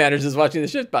casino manager is watching the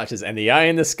shift botches, and the eye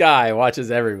in the sky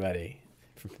watches everybody.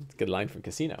 Good line from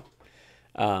Casino.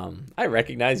 I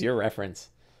recognize your reference.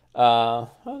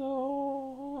 Hello,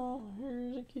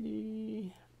 here's a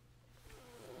kitty.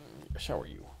 How are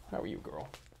you? How are you, girl?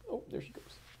 Oh, there she goes.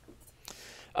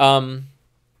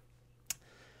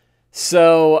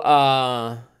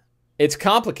 It's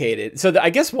complicated. So I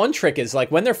guess one trick is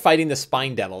like when they're fighting the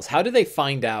Spine Devils, how do they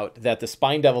find out that the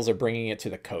Spine Devils are bringing it to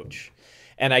the coach?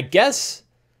 And I guess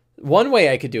one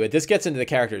way I could do it, this gets into the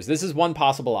characters. This is one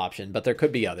possible option, but there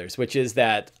could be others, which is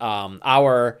that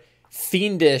our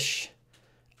fiendish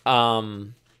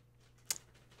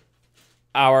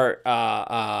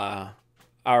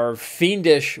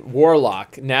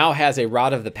warlock now has a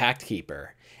Rod of the Pact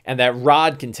Keeper. And that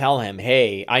rod can tell him,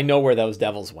 hey, I know where those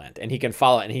devils went. And he can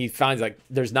follow it. And he finds like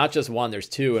there's not just one, there's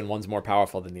two, and one's more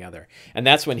powerful than the other. And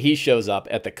that's when he shows up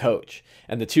at the coach.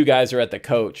 And the two guys are at the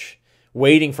coach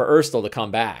waiting for Urstel to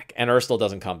come back. And Urstel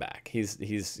doesn't come back. He's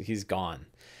gone.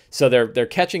 So they're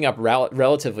catching up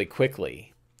relatively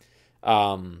quickly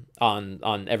on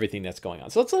everything that's going on.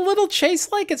 So it's a little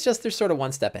chase-like. It's just they're sort of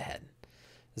one step ahead.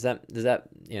 Does that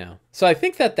So I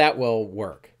think that will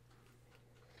work.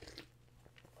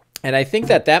 And I think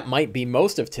that might be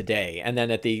most of today. And then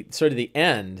at the sort of the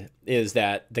end is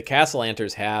that the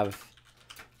Castellanters have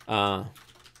the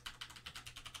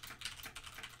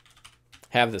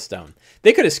stone.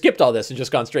 They could have skipped all this and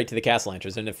just gone straight to the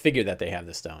Castellanters and have figured that they have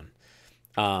the stone.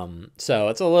 So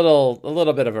it's a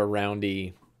little bit of a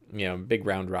roundy, big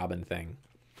round robin thing.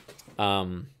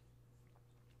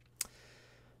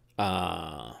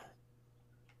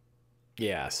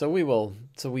 Yeah. So we will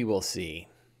see.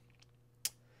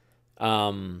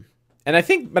 And I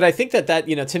think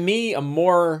that, to me,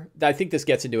 I think this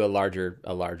gets into a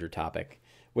larger topic,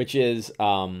 which is,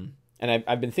 and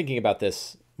I've been thinking about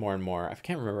this more and more. I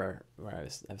can't remember where I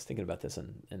was thinking about this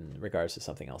in regards to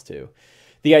something else too.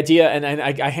 The idea, and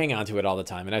I hang on to it all the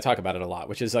time, and I talk about it a lot,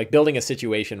 which is like building a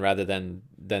situation rather than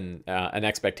an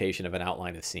expectation of an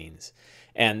outline of scenes.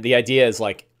 And the idea is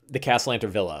like the Castellanter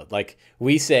Villa. Like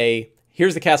we say,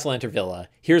 here's the Castellanter Villa.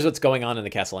 Here's what's going on in the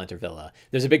Castellanter Villa.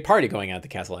 There's a big party going on at the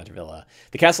Castellanter Villa.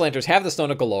 The Castellanters have the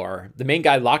Stone of Galore. The main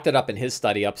guy locked it up in his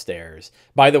study upstairs.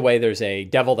 By the way, there's a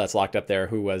devil that's locked up there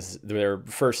who was their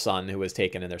first son who was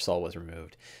taken and their soul was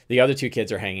removed. The other two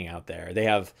kids are hanging out there. They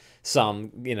have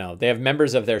they have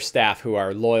members of their staff who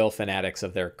are loyal fanatics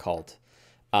of their cult.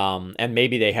 And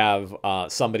maybe they have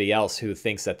somebody else who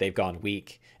thinks that they've gone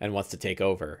weak and wants to take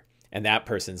over. And that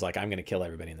person's like, I'm going to kill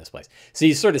everybody in this place. So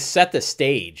you sort of set the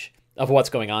stage of what's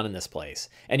going on in this place.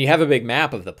 And you have a big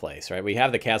map of the place, right? We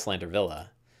have the Castellanter Villa.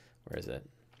 Where is it?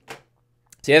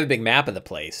 So you have a big map of the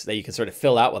place that you can sort of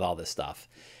fill out with all this stuff.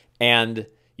 And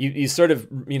you sort of,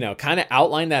 kind of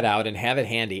outline that out and have it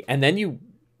handy. And then you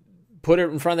put it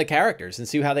in front of the characters and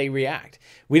see how they react.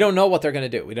 We don't know what they're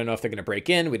going to do. We don't know if they're going to break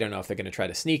in. We don't know if they're going to try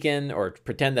to sneak in or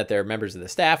pretend that they're members of the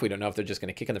staff. We don't know if they're just going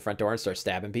to kick in the front door and start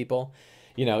stabbing people.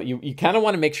 You kind of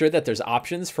want to make sure that there's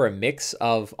options for a mix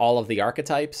of all of the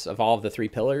archetypes, of all of the three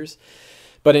pillars.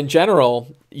 But in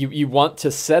general, you want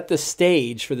to set the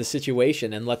stage for the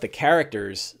situation and let the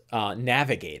characters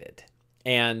navigate it.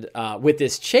 And with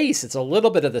this chase, it's a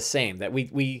little bit of the same, that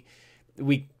we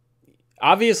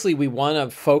obviously we want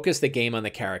to focus the game on the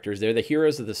characters. They're the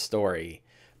heroes of the story.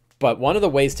 But one of the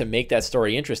ways to make that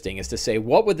story interesting is to say,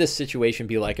 what would this situation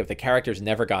be like if the characters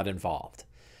never got involved?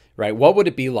 Right? What would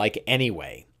it be like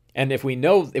anyway? And if we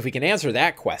can answer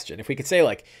that question, if we could say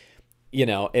like,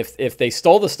 if they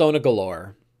stole the Stone of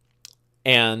Galore,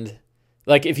 and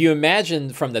like if you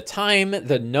imagine from the time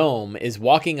the gnome is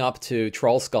walking up to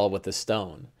Trollskull with the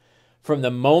stone, from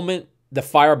the moment the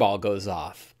fireball goes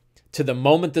off to the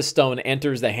moment the stone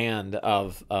enters the hand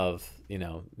of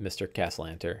Mr.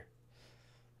 Castellanter.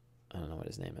 I don't know what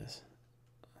his name is.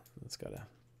 Let's go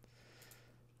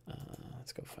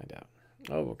find out.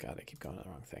 Oh, God, I keep going to the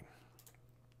wrong thing.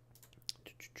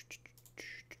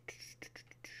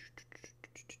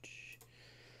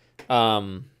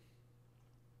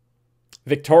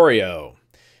 Victorio,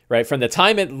 right? From the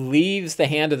time it leaves the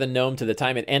hand of the gnome to the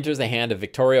time it enters the hand of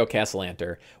Victorio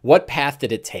Castellanter, what path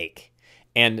did it take?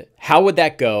 And how would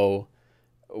that go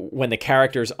when the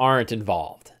characters aren't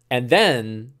involved? And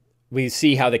then we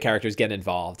see how the characters get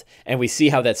involved, and we see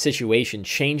how that situation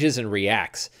changes and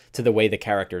reacts to the way the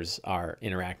characters are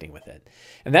interacting with it.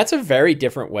 And that's a very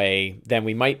different way than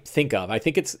we might think of. I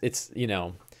think it's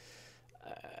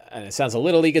and it sounds a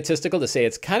little egotistical to say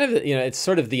it's kind of, it's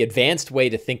sort of the advanced way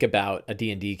to think about a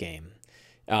D&D game.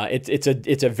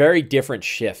 It's a very different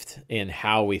shift in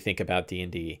how we think about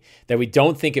D&D, that we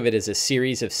don't think of it as a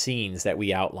series of scenes that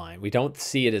we outline. We don't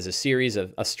see it as a series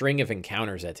of a string of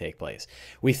encounters that take place.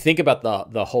 We think about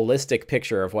the holistic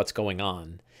picture of what's going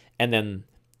on, and then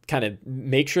kind of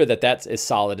make sure that that is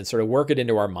solid and sort of work it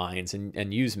into our minds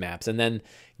and use maps, and then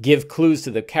give clues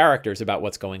to the characters about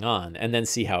what's going on, and then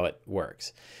see how it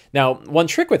works. Now, one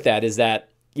trick with that is that,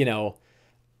 you know,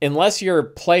 unless your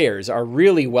players are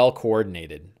really well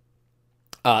coordinated,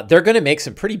 they're going to make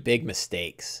some pretty big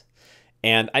mistakes.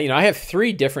 And I have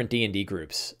 3 different D&D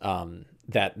groups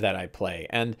that I play,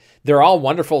 and they're all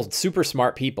wonderful, super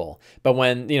smart people. But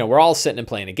when we're all sitting and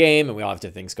playing a game, and we all have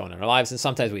different things going on in our lives, and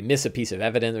sometimes we miss a piece of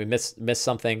evidence, we miss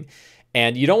something,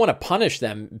 and you don't want to punish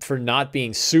them for not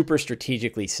being super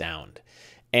strategically sound.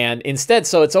 And instead,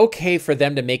 so it's okay for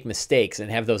them to make mistakes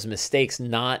and have those mistakes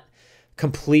not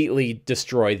completely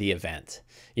destroy the event.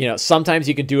 Sometimes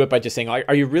you can do it by just saying,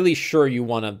 are you really sure you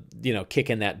want to, kick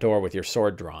in that door with your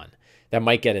sword drawn? That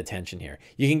might get attention here.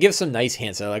 You can give some nice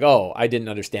hints. Like, oh, I didn't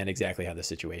understand exactly how the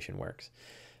situation works.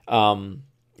 I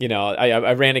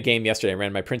ran a game yesterday. I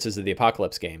ran my Princes of the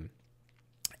Apocalypse game.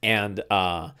 And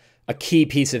a key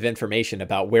piece of information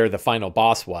about where the final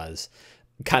boss was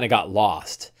kind of got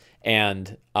lost.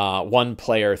 And one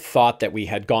player thought that we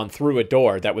had gone through a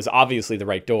door that was obviously the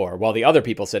right door, while the other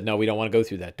people said, no, we don't want to go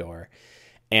through that door.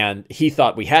 And he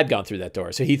thought we had gone through that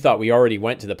door. So he thought we already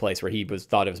went to the place where he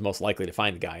thought it was most likely to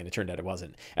find the guy. And it turned out it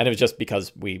wasn't. And it was just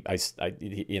because I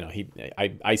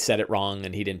said it wrong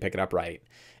and he didn't pick it up right.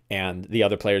 And the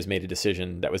other players made a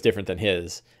decision that was different than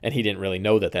his. And he didn't really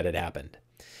know that had happened.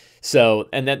 So,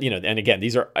 and then, and again,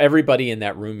 everybody in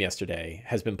that room yesterday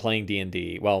has been playing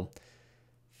D&D. Well,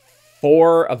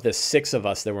 4 of the 6 of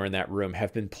us that were in that room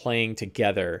have been playing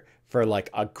together for like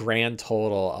a grand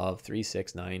total of 3,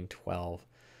 6, 9, 12,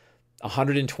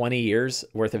 120 years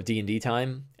worth of D&D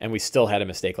time, and we still had a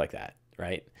mistake like that,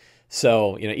 right?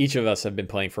 So, each of us have been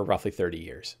playing for roughly 30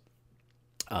 years.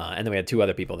 And then we had 2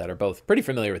 other people that are both pretty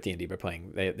familiar with D&D, but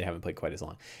they haven't played quite as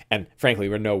long. And frankly,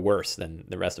 we're no worse than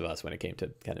the rest of us when it came to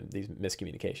kind of these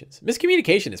miscommunications.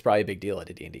 Miscommunication is probably a big deal at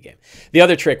a D&D game. The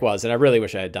other trick was, and I really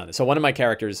wish I had done it. So one of my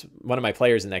players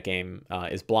in that game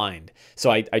is blind.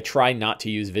 So I try not to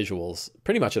use visuals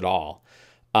pretty much at all.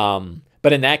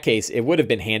 But in that case, it would have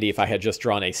been handy if I had just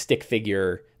drawn a stick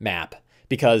figure map,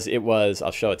 because it was,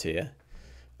 I'll show it to you.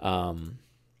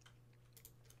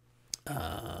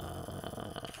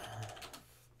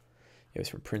 It was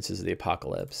from Princes of the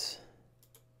Apocalypse.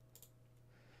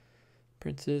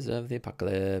 Princes of the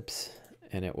Apocalypse.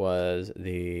 And it was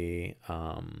the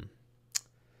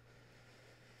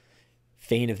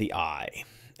Fane of the Eye.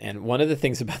 And one of the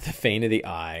things about the Fane of the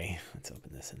Eye, let's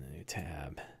open this in a new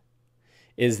tab,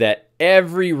 is that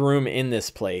every room in this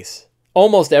place,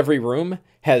 almost every room,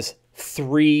 has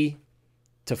 3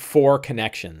 to 4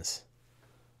 connections.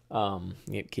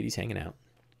 Kitty's hanging out.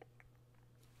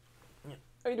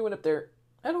 How are you doing up there?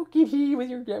 Hello, Kitty, with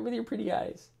your pretty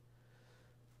eyes.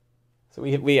 So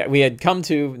we had come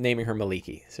to naming her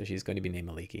Maliki, so she's going to be named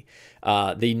Maliki.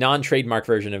 The non-trademark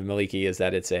version of Maliki is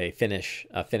that it's a Finnish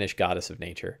goddess of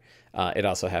nature. It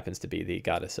also happens to be the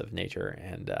goddess of nature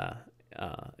and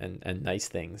nice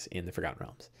things in the Forgotten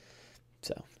Realms.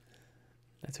 So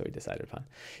that's what we decided upon.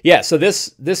 Yeah, so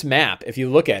this map, if you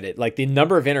look at it, like the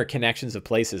number of interconnections of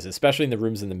places, especially in the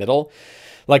rooms in the middle,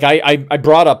 like I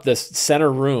brought up this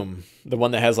center room, the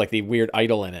one that has like the weird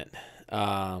idol in it.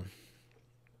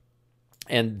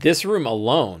 And this room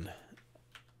alone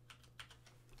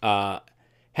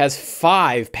has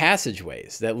 5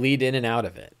 passageways that lead in and out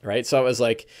of it, right? So it was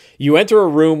like you enter a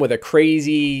room with a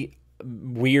crazy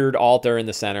weird altar in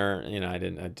the center. I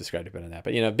described it better than that,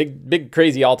 but big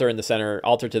crazy altar in the center,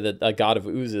 altar to the god of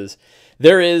oozes.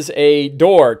 There is a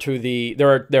door to the,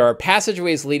 there are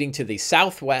passageways leading to the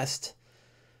southwest,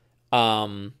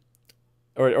 or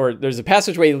there's a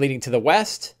passageway leading to the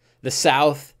west, the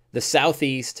south, the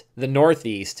southeast, the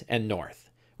northeast, and north.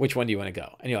 Which one do you want to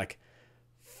go? And you're like,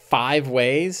 5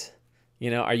 ways?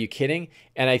 Are you kidding?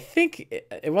 And I think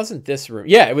it wasn't this room.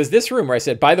 Yeah, it was this room where I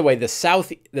said, by the way,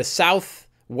 the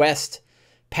southwest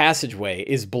passageway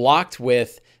is blocked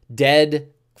with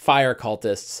dead fire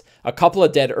cultists, a couple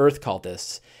of dead earth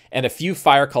cultists, and a few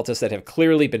fire cultists that have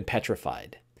clearly been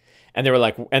petrified. And they were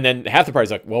like, and then half the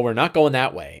party's like, well, we're not going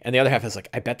that way. And the other half is like,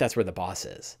 I bet that's where the boss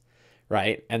is.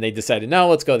 Right? And they decided, no,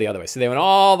 let's go the other way. So they went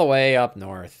all the way up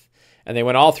north, and they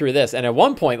went all through this. And at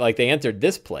one point, like, they entered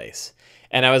this place.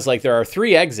 And I was like, there are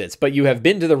 3 exits, but you have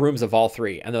been to the rooms of all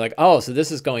 3. And they're like, oh, so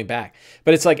this is going back.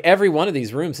 But it's like every one of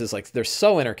these rooms is like, they're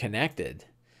so interconnected.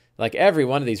 Like every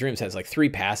one of these rooms has like 3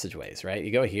 passageways, right?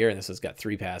 You go here and this has got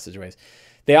 3 passageways.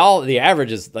 The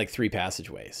average is like 3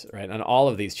 passageways, right? On all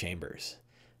of these chambers.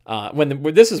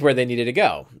 This is where they needed to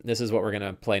go. This is what we're going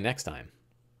to play next time.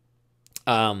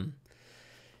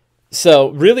 So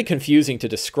really confusing to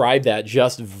describe that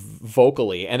just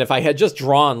vocally. And if I had just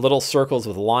drawn little circles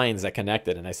with lines that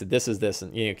connected, and I said, this is this,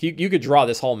 and you could draw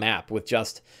this whole map with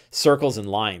just circles and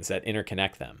lines that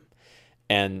interconnect them.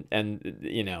 And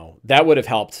that would have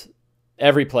helped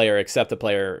every player except the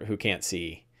player who can't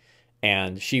see.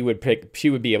 And she would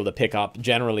be able to pick up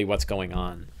generally what's going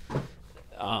on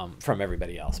from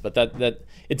everybody else. But that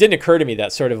it didn't occur to me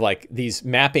that sort of like these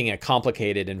mapping a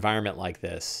complicated environment like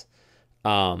this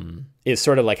is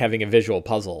sort of like having a visual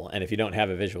puzzle, and if you don't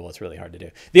have a visual, it's really hard to do.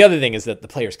 The other thing is that the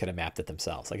players could have mapped it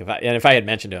themselves. Like if I had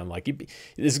mentioned to them, like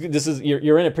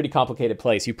you're in a pretty complicated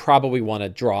place, you probably want to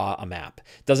draw a map.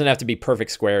 It doesn't have to be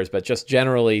perfect squares, but just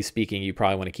generally speaking, you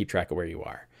probably want to keep track of where you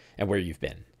are and where you've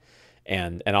been,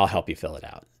 and I'll help you fill it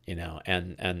out.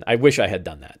 And I wish I had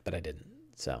done that, but I didn't.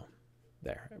 So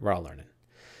there, we're all learning.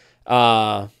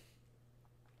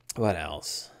 What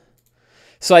else?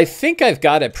 So I think I've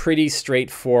got a pretty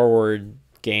straightforward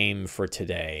game for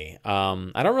today.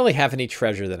 I don't really have any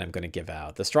treasure that I'm going to give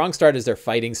out. The strong start is they're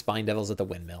fighting Spine Devils at the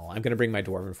windmill. I'm going to bring my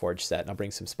Dwarven Forge set, and I'll bring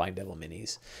some Spine Devil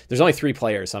minis. There's only 3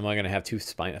 players, so I'm only going to have 2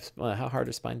 Spine... how hard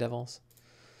are Spine Devils?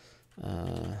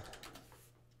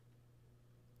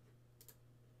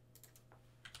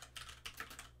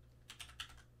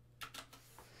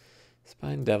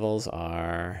 Spine Devils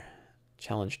are...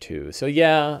 Challenge 2. So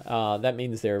yeah, that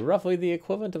means they're roughly the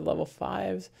equivalent of level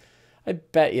 5s. I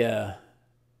bet you.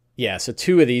 Yeah, so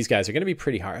 2 of these guys are going to be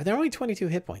pretty hard. They're only 22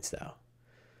 hit points, though.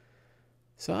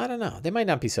 So I don't know. They might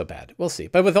not be so bad. We'll see.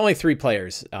 But with only 3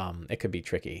 players, it could be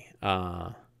tricky.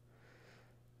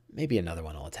 Maybe another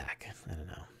one will attack. I don't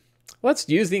know. Let's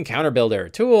use the Encounter Builder.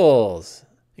 Tools.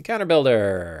 Encounter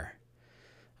Builder.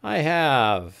 I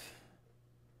have...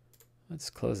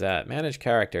 Let's close that. Manage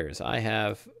characters. I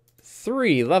have...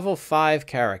 3 level 5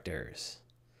 characters.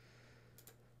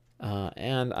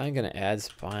 And I'm going to add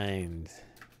Spine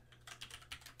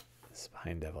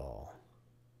Devil.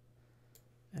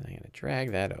 And I'm going to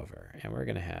drag that over. And we're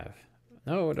going to have...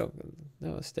 No,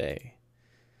 stay.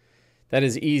 That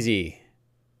is easy.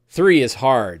 3 is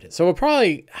hard. So we'll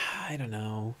probably... I don't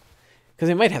know. Because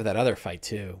they might have that other fight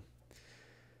too.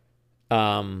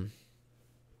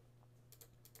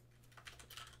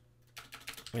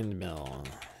 Windmill...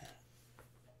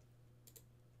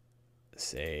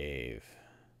 Save.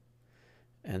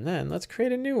 And then let's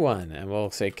create a new one, and we'll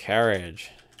say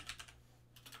carriage.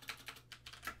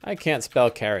 I can't spell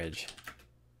carriage.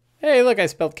 Hey, look, I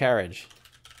spelled carriage.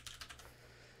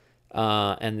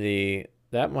 And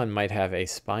that one might have a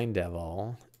Spine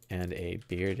Devil and a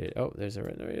bearded... Oh, there's a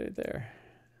right there.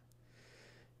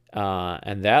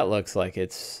 And that looks like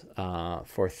it's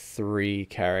for 3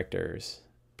 characters.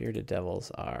 Bearded Devils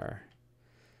are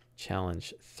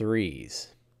challenge 3s.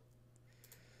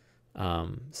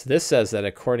 So this says that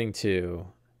according to...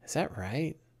 Is that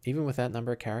right? Even with that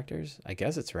number of characters? I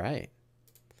guess it's right.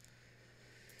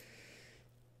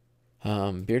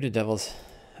 Bearded Devils...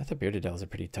 I thought Bearded Devils are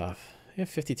pretty tough. They have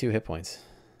 52 hit points.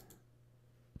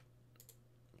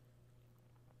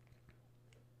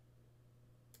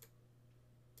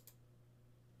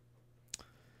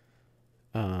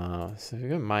 So we've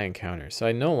got my encounters. So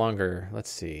I no longer... Let's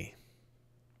see...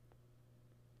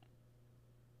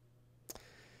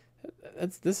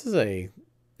 This is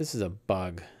a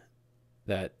bug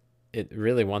that it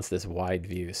really wants this wide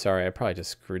view. Sorry, I probably just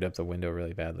screwed up the window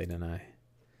really badly, didn't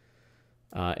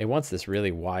I? It wants this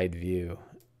really wide view,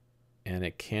 and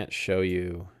it can't show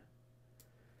you,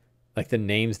 like, the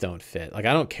names don't fit. Like,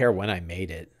 I don't care when I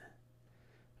made it.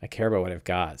 I care about what I've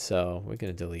got. So we're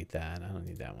going to delete that. I don't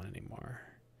need that one anymore.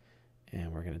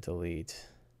 And we're going to delete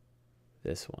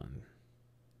this one.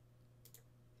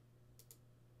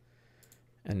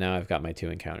 And now I've got my 2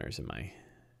 encounters in my...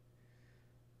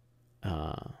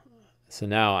 So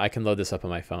now I can load this up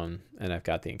on my phone, and I've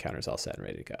got the encounters all set and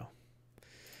ready to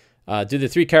go. Do the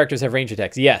 3 characters have range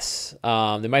attacks? Yes.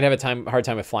 They might have a hard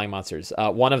time with flying monsters.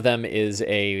 One of them is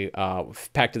a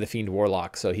Pact of the Fiend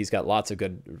Warlock, so he's got lots of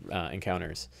good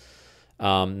encounters.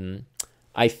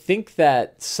 I think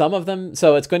that some of them...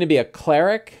 So it's going to be a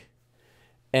Cleric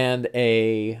and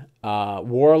a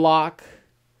Warlock...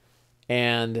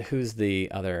 And who's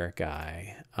the other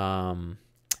guy? And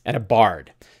a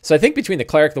Bard. So I think between the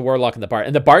Cleric, the Warlock, and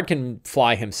the Bard can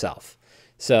fly himself.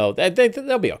 So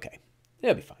they'll be okay.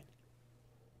 They'll be fine.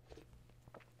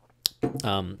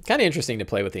 Kind of interesting to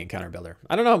play with the Encounter Builder.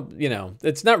 I don't know,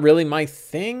 it's not really my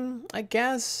thing, I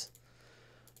guess.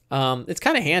 It's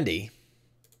kind of handy.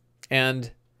 And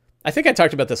I think I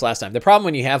talked about this last time. The problem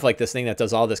when you have like this thing that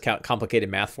does all this complicated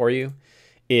math for you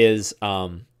is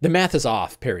the math is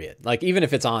off, period. Like even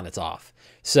if it's on, it's off.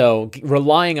 So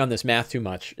relying on this math too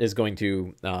much is going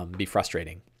to be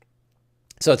frustrating.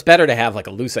 So it's better to have like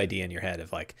a loose idea in your head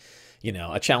of like, you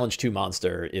know, a challenge 2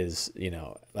 monster is, you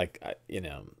know, like,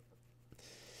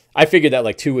 I figured that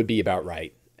like 2 would be about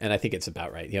right. And I think it's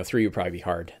about right. You know, 3 would probably be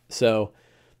hard. So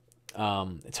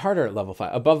it's harder at level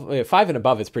 5. Above 5 and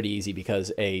above, it's pretty easy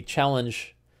because a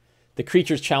challenge, the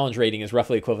creature's challenge rating is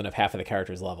roughly equivalent of half of the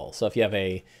character's level. So if you have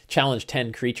a challenge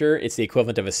 10 creature, it's the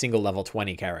equivalent of a single level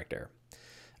 20 character.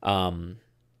 So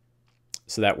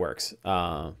that works.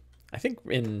 I think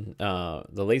in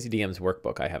the Lazy DM's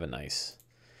workbook, I have a nice...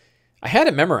 I had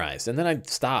it memorized, and then I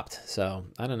stopped. So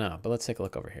I don't know, but let's take a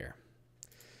look over here.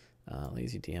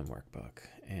 Lazy DM workbook.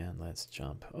 And let's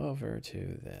jump over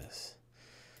to this.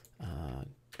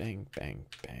 Bang, bang,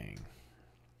 bang.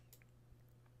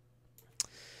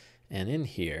 And in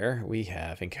here, we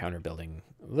have encounter building,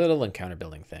 little encounter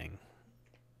building thing.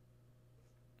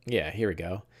 Yeah, here we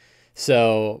go.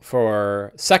 So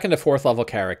for 2nd to 4th level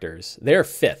characters, they're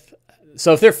 5th.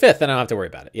 So if they're 5th, then I don't have to worry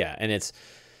about it. Yeah, and it's,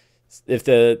 if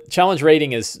the challenge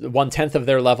rating is 1/10 of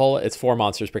their level, it's 4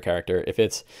 monsters per character. If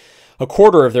it's a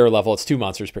quarter of their level, it's 2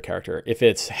 monsters per character. If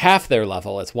it's half their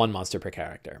level, it's 1 monster per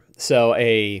character. So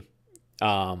a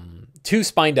 2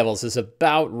 Spine Devils is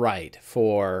about right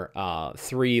for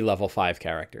 3 level 5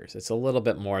 characters. It's a little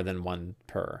bit more than 1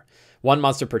 per. 1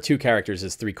 monster per 2 characters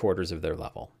is 3/4 of their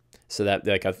level. So that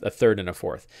like a third and a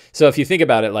fourth. So if you think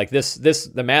about it, like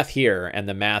the math here and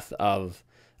the math of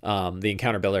the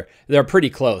encounter builder, they're pretty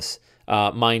close.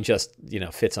 Mine just, you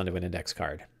know, fits onto an index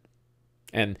card.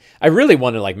 And I really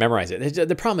want to like memorize it.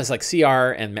 The problem is like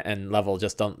CR and level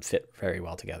just don't fit very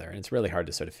well together. And it's really hard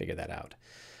to sort of figure that out.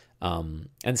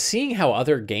 And seeing how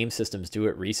other game systems do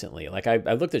it recently, like I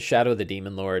looked at Shadow of the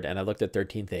Demon Lord and I looked at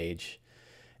 13th Age,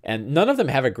 and none of them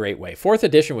have a great way. 4th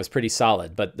edition was pretty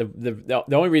solid, but the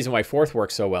only reason why 4th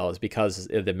works so well is because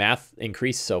the math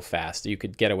increased so fast. You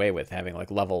could get away with having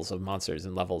like levels of monsters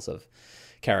and levels of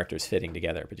characters fitting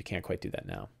together, but you can't quite do that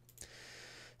now.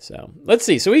 So let's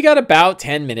see. So we got about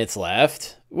 10 minutes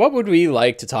left. What would we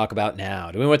like to talk about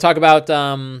now? Do we want to talk about,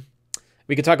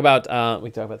 we can talk about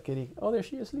the kitty. Oh, there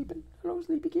she is sleeping. Hello,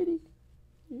 sleepy kitty.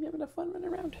 You having fun running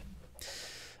around?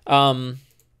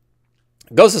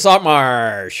 Ghost of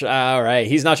Saltmarsh. All right.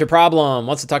 He's not your problem.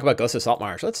 Wants to talk about Ghost of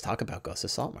Saltmarsh. Let's talk about Ghost of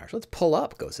Saltmarsh. Let's pull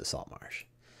up Ghost of Saltmarsh.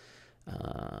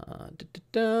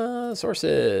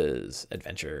 Sources,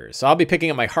 adventures. So I'll be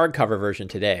picking up my hardcover version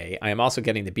today. I am also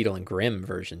getting the Beetle and Grimm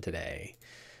version today.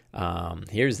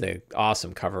 Here's the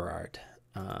awesome cover art.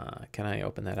 Can I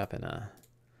open that up in a...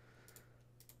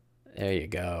 There you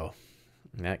go.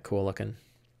 Isn't that cool looking?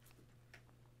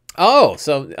 Oh,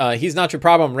 so He's Not Your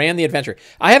Problem ran the adventure.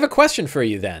 I have a question for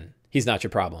you then. He's Not Your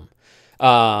Problem.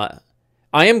 I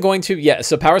am going to, yeah,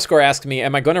 so Power Score asked me,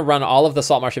 am I going to run all of the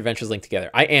Saltmarsh Adventures linked together?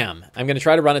 I am. I'm going to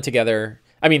try to run it together.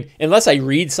 I mean, unless I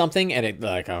read something and it,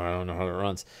 like, I don't know how it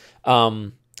runs.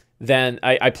 Then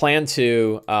I plan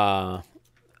to, by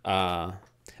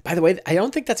the way, I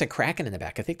don't think that's a Kraken in the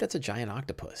back. I think that's a giant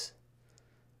octopus,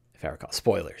 if I recall.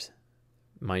 Spoilers.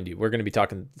 Mind you, we're going to be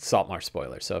talking Saltmarsh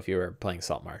spoilers. So if you were playing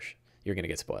Saltmarsh, you're going to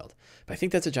get spoiled. But I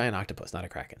think that's a giant octopus, not a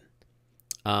Kraken.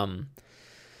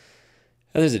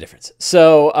 There's a difference.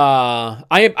 So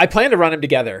I plan to run them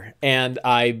together, and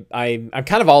I'm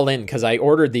kind of all in because I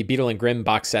ordered the Beetle and Grimm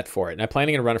box set for it, and I'm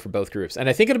planning to run it for both groups. And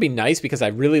I think it'll be nice because I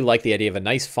really like the idea of a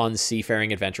nice, fun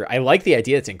seafaring adventure. I like the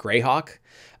idea it's in Greyhawk.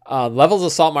 Levels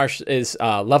of Saltmarsh is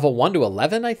level 1 to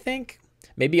 11, I think,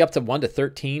 maybe up to 1 to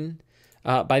 13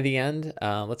 by the end.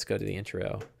 Let's go to the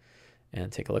intro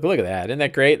and take a look. Look at that. Isn't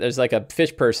that great? There's like a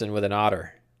fish person with an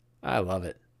otter. I love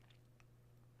it.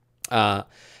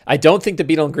 I don't think the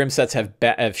Beetle and Grimm sets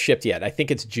have shipped yet. I think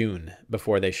it's June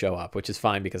before they show up, which is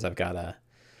fine because I've got to,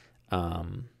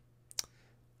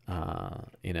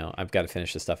 I've got to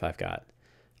finish the stuff I've got.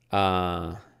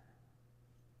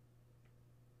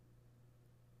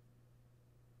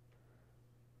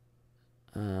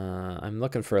 I'm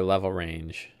looking for a level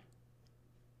range.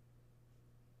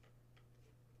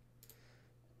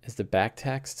 Is the back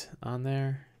text on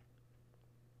there?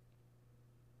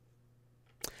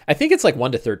 I think it's like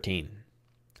 1 to 13.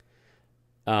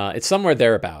 It's somewhere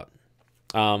thereabout.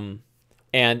 And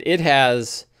it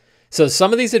has... So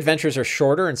some of these adventures are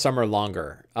shorter and some are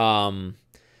longer.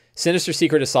 Sinister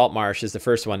Secret of Saltmarsh is the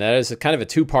first one. That is kind of a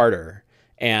two-parter.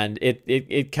 And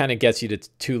it kind of gets you to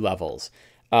 2 levels.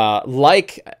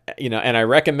 And I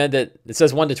recommend it. It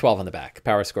says 1 to 12 on the back.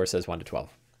 Power Score says 1 to 12.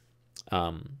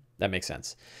 that makes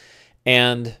sense.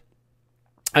 And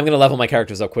I'm going to level my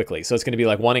characters up quickly. So it's going to be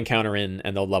like 1 encounter in,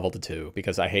 and they'll level to 2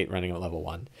 because I hate running at level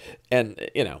 1. And,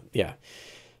 you know, yeah.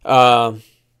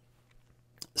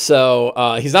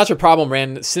 So He's Not Your Problem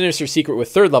ran Sinister Secret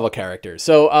with 3rd level characters.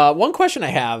 So one question I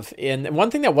have, and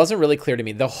one thing that wasn't really clear to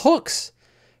me, the hooks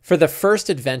for the first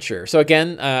adventure. So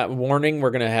again, warning,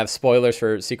 we're going to have spoilers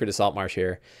for Secret of Saltmarsh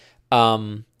here.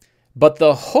 But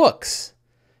the hooks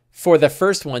for the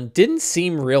first one didn't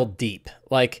seem real deep.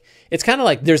 Like, it's kind of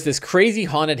like there's this crazy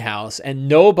haunted house and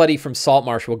nobody from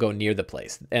Saltmarsh will go near the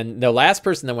place. And the last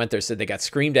person that went there said they got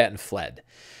screamed at and fled,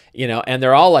 you know, and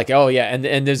they're all like, oh yeah.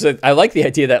 And there's I like the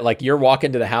idea that like you're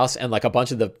walking to the house and like a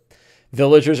bunch of the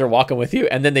villagers are walking with you,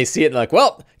 and then they see it and like,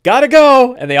 well, gotta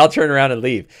go. And they all turn around and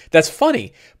leave. That's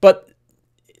funny, but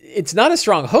it's not a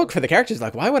strong hook for the characters.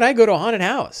 Like, why would I go to a haunted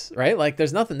house? Right? Like,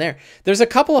 there's nothing there. There's a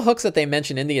couple of hooks that they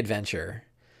mention in the adventure.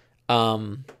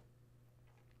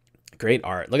 Great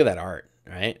art. Look at that art,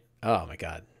 right? Oh my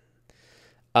God.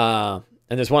 And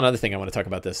there's one other thing I want to talk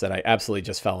about this that I absolutely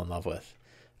just fell in love with.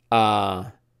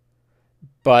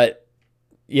 But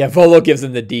yeah, Volo gives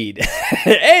him the deed.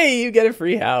 Hey, you get a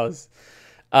free house.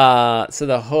 So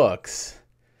the hooks,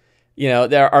 you know,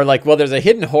 there are like, well, there's a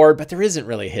hidden hoard, but there isn't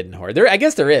really a hidden hoard. I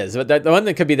guess there is, but the one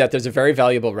that could be that there's a very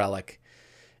valuable relic.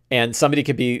 And somebody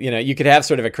could be, you know, you could have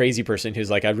sort of a crazy person who's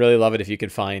like, I'd really love it if you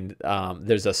could find,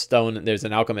 there's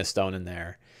an alchemist stone in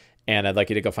there, and I'd like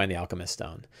you to go find the alchemist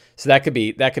stone. So that could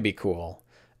be cool.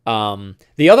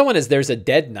 The other one is there's a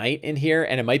dead knight in here,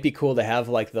 and it might be cool to have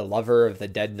like the lover of the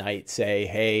dead knight say,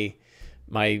 hey,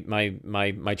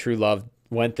 my true love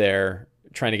went there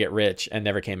trying to get rich and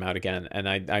never came out again. And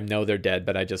I know they're dead,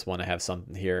 but I just want to have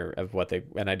something here of what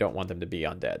and I don't want them to be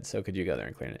undead. So could you go there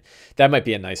and clear it? That might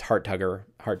be a nice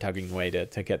heart-tugging way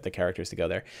to get the characters to go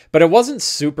there. But it wasn't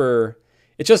super,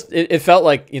 it felt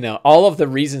like, you know, all of the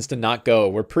reasons to not go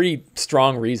were pretty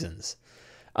strong reasons.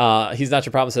 He's Not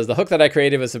Your Problem says, the hook that I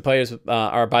created was the players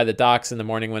are by the docks in the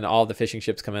morning when all the fishing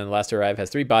ships come in. The last to arrive has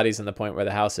 3 bodies in the point where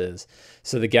the house is.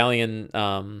 So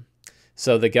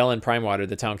the Gellin Primewater,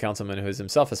 the town councilman who is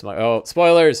himself a smuggler, oh,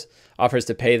 spoilers, offers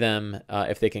to pay them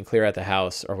if they can clear out the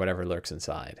house or whatever lurks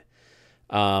inside.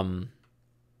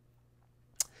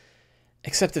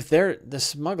 Except if they're the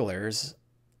smugglers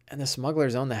and the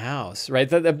smugglers own the house, right?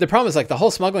 The problem is like the whole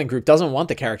smuggling group doesn't want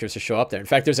the characters to show up there. In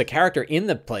fact, there's a character in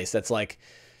the place that's like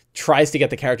tries to get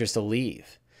the characters to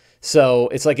leave. So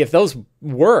it's like if those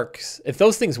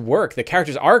things work, the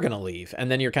characters are going to leave, and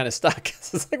then you're kind of stuck.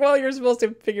 So it's like, well, you're supposed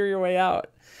to figure your way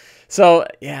out. So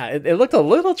yeah, it looked a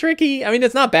little tricky. I mean,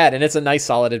 it's not bad, and it's a nice,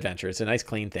 solid adventure. It's a nice,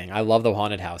 clean thing. I love the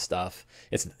haunted house stuff.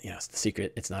 It's, you know, it's the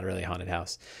secret. It's not really a haunted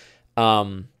house.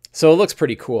 So it looks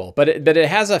pretty cool, but it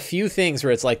has a few things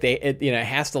where it's like it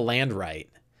has to land right.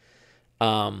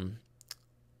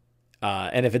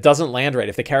 And if it doesn't land right,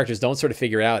 if the characters don't sort of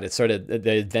figure out, it's sort of,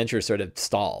 the adventure sort of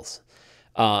stalls.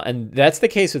 And that's the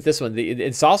case with this one.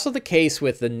 It's also the case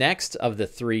with the next of the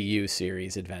 3U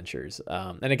series adventures.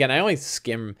 And again,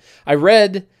 I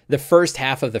read the first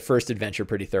half of the first adventure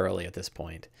pretty thoroughly at this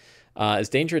point. Is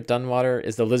Danger at Dunwater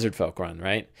is the Lizard Folk run,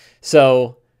 right?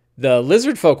 So the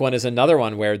Lizard Folk one is another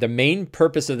one where the main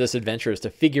purpose of this adventure is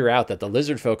to figure out that the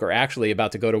Lizard Folk are actually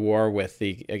about to go to war with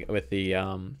the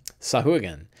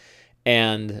Sahuagin.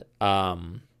 And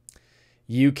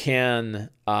you can,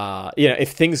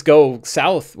 if things go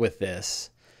south with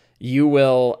this, you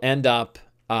will end up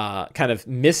kind of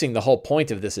missing the whole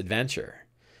point of this adventure.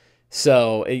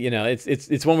 So,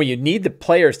 it's one where you need the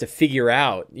players to figure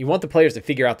out, you want the players to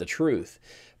figure out the truth,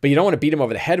 but you don't want to beat them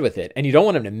over the head with it, and you don't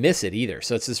want them to miss it either.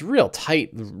 So it's this real tight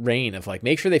rein of like,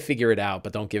 make sure they figure it out,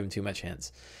 but don't give them too much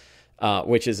hints.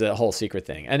 Which is a whole secret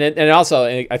thing. And also,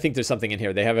 I think there's something in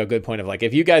here. They have a good point of like,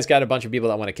 if you guys got a bunch of people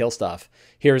that want to kill stuff,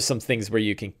 here's some things where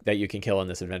you can kill in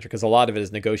this adventure, because a lot of it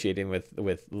is negotiating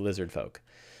with lizard folk.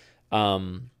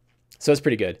 So it's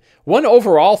pretty good. One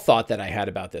overall thought that I had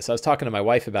about this, I was talking to my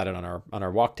wife about it on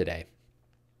our walk today,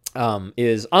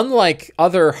 is unlike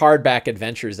other hardback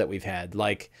adventures that we've had,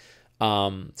 like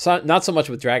not so much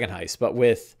with Dragon Heist, but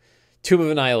with Tomb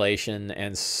of Annihilation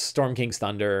and Storm King's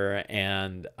Thunder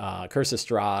and Curse of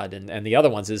Strahd and the other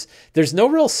ones, is there's no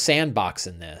real sandbox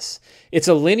in this. It's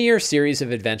a linear series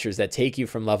of adventures that take you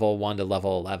from level 1 to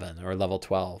level 11 or level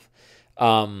 12.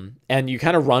 And you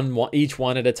kind of run each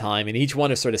one at a time, and each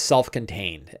one is sort of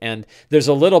self-contained. And there's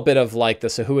a little bit of like the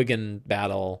Sahuagin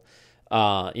battle,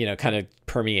 kind of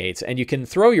permeates, and you can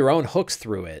throw your own hooks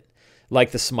through it, like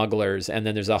the smugglers. And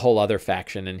then there's a whole other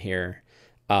faction in here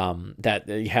that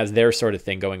has their sort of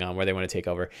thing going on where they want to take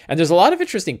over. And there's a lot of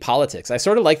interesting politics. I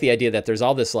sort of like the idea that there's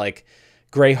all this like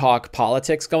Greyhawk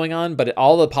politics going on, but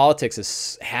all the politics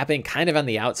is happening kind of on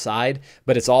the outside,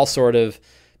 but it's all sort of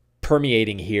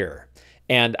permeating here.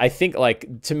 And I think,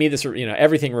 like, to me, this, you know,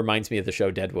 everything reminds me of the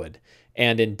show Deadwood.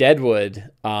 And in Deadwood,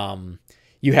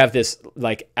 you have this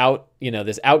like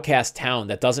this outcast town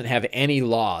that doesn't have any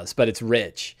laws, but it's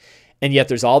rich. And yet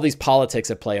there's all these politics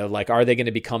at play of, like, are they going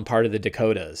to become part of the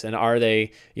Dakotas? And are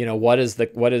they, you know, what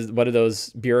do those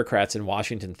bureaucrats in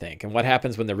Washington think? And what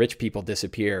happens when the rich people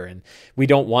disappear? And we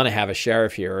don't want to have a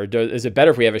sheriff here. Or is it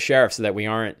better if we have a sheriff so that we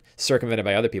aren't circumvented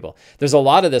by other people? There's a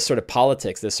lot of this sort of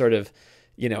politics, this sort of,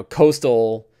 you know,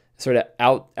 coastal sort of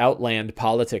outland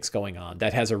politics going on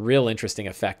that has a real interesting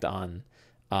effect on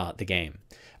the game.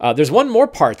 There's one more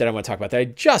part that I want to talk about that I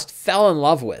just fell in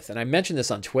love with. And I mentioned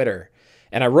this on Twitter.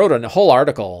 And I wrote a whole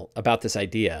article about this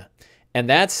idea. And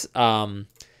that's the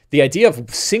idea of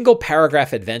single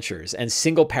paragraph adventures and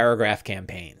single paragraph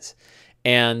campaigns.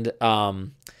 And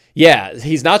yeah,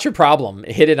 He's Not Your Problem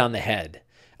hit it on the head.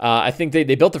 I think they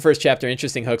built the first chapter,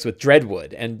 Interesting Hooks, with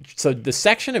Dreadwood. And so the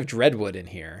section of Dreadwood in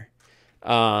here, they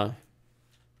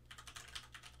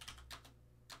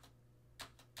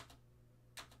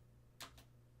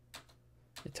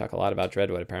talk a lot about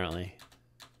Dreadwood, apparently.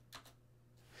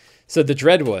 So the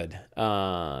Dreadwood,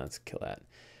 let's kill that.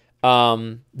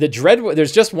 The Dreadwood,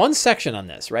 there's just one section on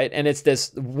this, right? And it's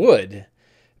this wood,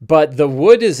 but the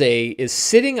wood is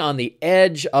sitting on the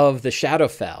edge of the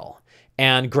Shadowfell.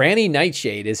 And Granny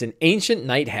Nightshade is an ancient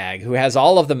night hag who has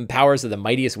all of the powers of the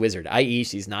mightiest wizard, i.e.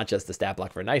 she's not just the stat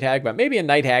block for a night hag, but maybe a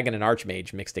night hag and an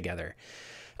archmage mixed together.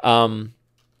 He's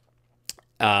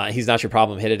Not Your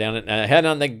Problem hit it down head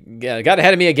on the got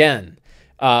ahead of me again.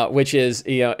 Which is,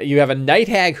 you know, you have a night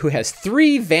hag who has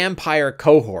 3 vampire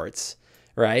cohorts,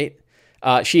 right?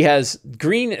 She has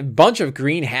bunch of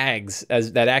green hags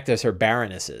that act as her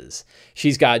baronesses.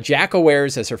 She's got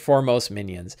jack-o'-wares as her foremost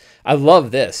minions. I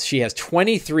love this. She has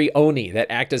 23 oni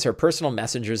that act as her personal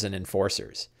messengers and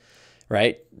enforcers,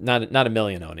 right? Not a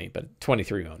million oni, but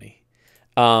 23 oni.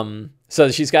 So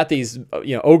she's got these,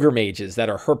 you know, ogre mages that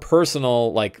are her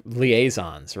personal, like,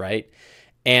 liaisons, right?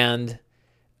 And,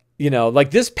 you know, like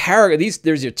this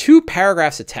there's your 2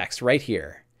 paragraphs of text right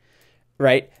here,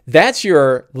 right? That's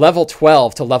your level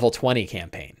 12 to level 20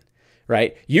 campaign,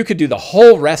 right? You could do the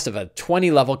whole rest of a 20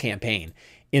 level campaign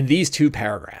in these 2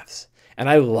 paragraphs. And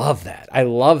I love that. I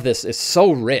love this. It's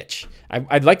so rich.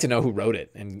 I'd like to know who wrote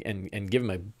it and give them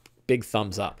a big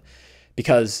thumbs up,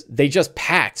 because they just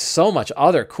packed so much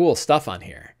other cool stuff on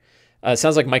here. It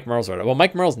sounds like Mike Merles wrote it. Well,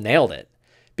 Mike Merles nailed it,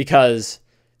 because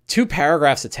 2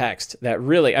 paragraphs of text that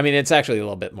really, I mean, it's actually a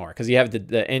little bit more, because you have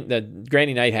the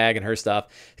Granny Night Hag and her stuff,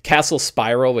 Castle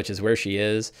Spiral, which is where she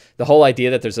is, the whole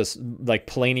idea that there's this like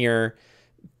planar,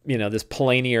 you know, this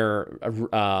planar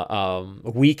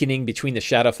weakening between the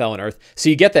Shadowfell and Earth. So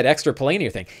you get that extra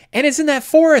planar thing. And it's in that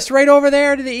forest right over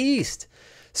there to the east.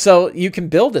 So you can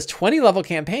build this 20 level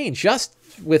campaign just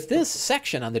with this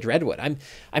section on the Dreadwood.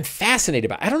 I'm fascinated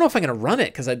by it. I don't know if I'm going to run it,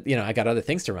 because I got other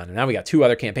things to run. And now we got 2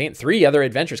 other campaigns, 3 other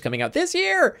adventures coming out this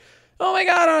year. Oh my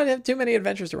God, I don't have too many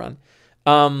adventures to run.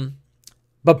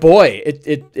 But boy,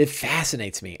 it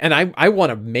fascinates me. And I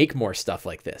want to make more stuff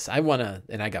like this.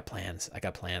 And I got plans. I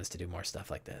got plans to do more stuff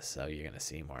like this. So you're going to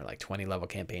see more like 20 level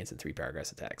campaigns and 3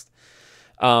 paragraphs of text.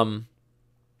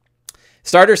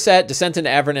 Starter set, Descent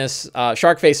into Avernus,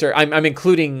 Sharkfacer. I'm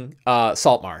including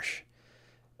Saltmarsh,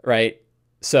 right?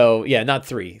 So yeah, not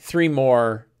 3. 3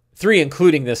 more. 3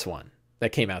 including this one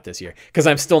that came out this year, because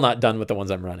I'm still not done with the ones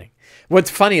I'm running.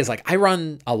 What's funny is, like, I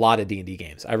run a lot of D&D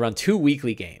games. I run 2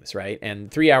 weekly games, right?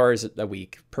 And 3 hours a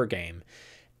week per game.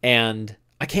 And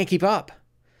I can't keep up.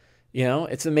 You know,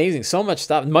 it's amazing. So much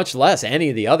stuff, much less any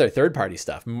of the other third-party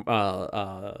stuff.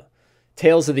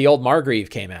 Tales of the Old Margrave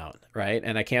came out, right?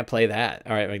 And I can't play that.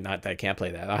 All right, not that I can't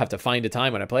play that. I'll have to find a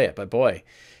time when I play it. But boy,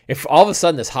 if all of a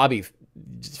sudden this hobby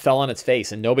just fell on its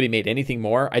face and nobody made anything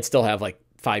more, I'd still have like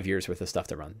 5 years worth of stuff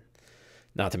to run,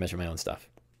 not to mention my own stuff.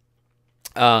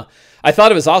 I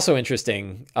thought it was also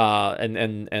interesting,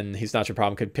 and He's Not Your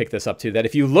Problem could pick this up too, that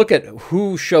if you look at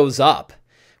who shows up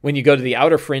when you go to the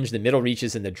outer fringe, the middle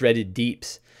reaches, and the dreaded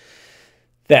deeps,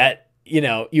 that, you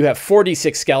know, you have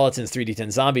 4d6 skeletons,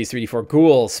 3d10 zombies, 3d4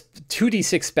 ghouls,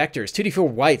 2d6 specters, 2d4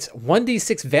 wights,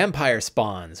 1d6 vampire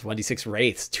spawns, 1d6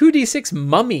 wraiths, 2d6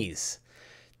 mummies,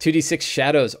 2d6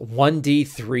 shadows,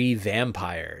 1d3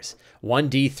 vampires,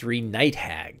 1d3 night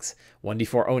hags,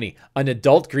 1d4 oni, an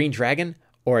adult green dragon,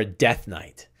 or a death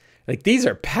knight. Like, these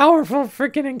are powerful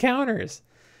freaking encounters.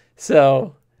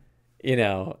 So, you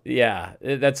know, yeah,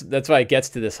 that's why it gets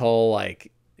to this whole,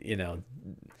 like, you know,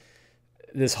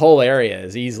 this whole area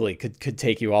is easily could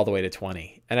take you all the way to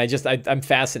 20. And I'm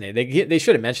fascinated. They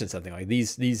should have mentioned something like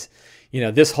these,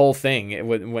 this whole thing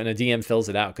when a DM fills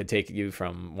it out could take you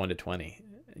from 1 to 20.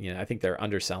 I think they're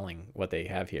underselling what they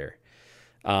have here.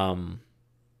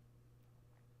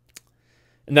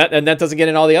 And that doesn't get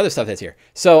in all the other stuff that's here.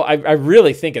 So I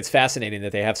really think it's fascinating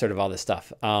that they have sort of all this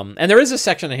stuff. And there is a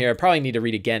section in here I probably need to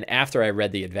read again after I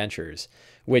read the adventures,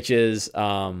 which is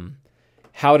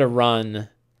how to run,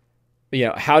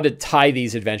 how to tie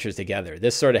these adventures together.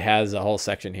 This sort of has a whole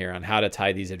section here on how to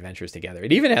tie these adventures together.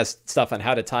 It even has stuff on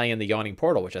how to tie in the Yawning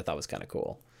Portal, which I thought was kind of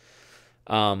cool.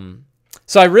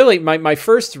 So I really, my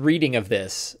first reading of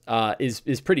this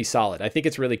is pretty solid. I think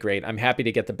it's really great. I'm happy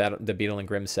to get the Beetle and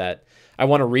Grimm set. I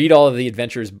want to read all of the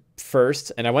adventures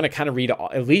first, and I want to kind of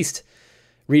at least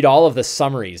read all of the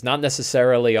summaries, not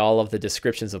necessarily all of the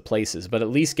descriptions of places, but at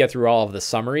least get through all of the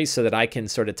summaries so that I can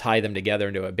sort of tie them together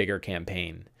into a bigger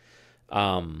campaign.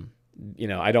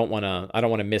 I don't want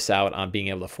to miss out on being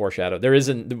able to foreshadow. There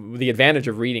isn't the advantage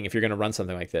of reading, if you're going to run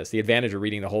something like this, the advantage of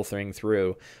reading the whole thing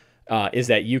through is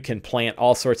that you can plant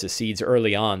all sorts of seeds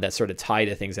early on that sort of tie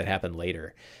to things that happen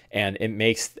later. And it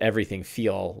makes everything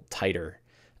feel tighter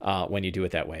when you do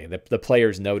it that way. The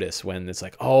players notice when it's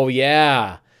like, oh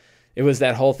yeah, it was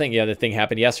that whole thing. Yeah, the thing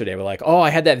happened yesterday. We're like, oh, I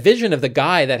had that vision of the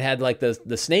guy that had like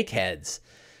the snake heads,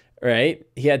 right?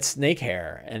 He had snake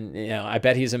hair, and I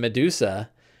bet he's a Medusa,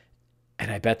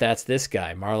 and I bet that's this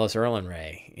guy, Marlos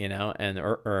Erlenray, and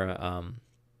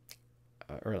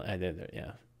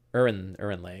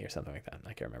Lay or something like that.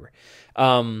 I can't remember.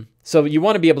 So you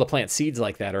want to be able to plant seeds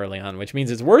like that early on, which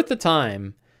means it's worth the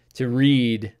time to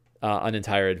read an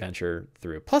entire adventure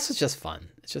through. Plus, it's just fun.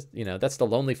 It's just, that's the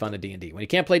lonely fun of D&D. When you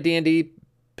can't play D&D,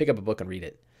 pick up a book and read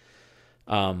it.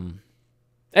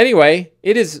 Anyway,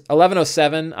 it is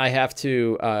 11:07. I have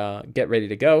to get ready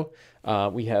to go.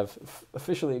 We have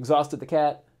officially exhausted the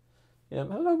cat.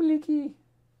 Hello, Maliki.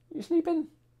 You sleeping?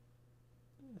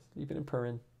 Sleeping and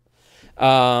purring.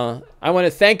 I want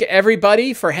to thank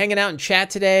everybody for hanging out in chat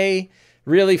today.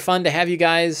 Really fun to have you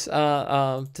guys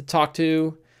to talk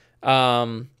to.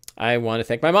 I want to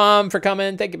thank my mom for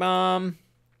coming. Thank you, Mom.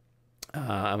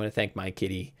 I want to thank my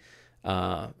kitty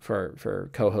for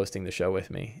co-hosting the show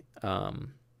with me.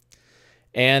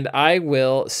 And I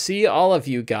will see all of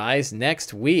you guys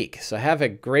next week. So have a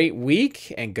great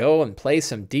week and go and play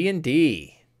some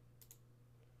D&D.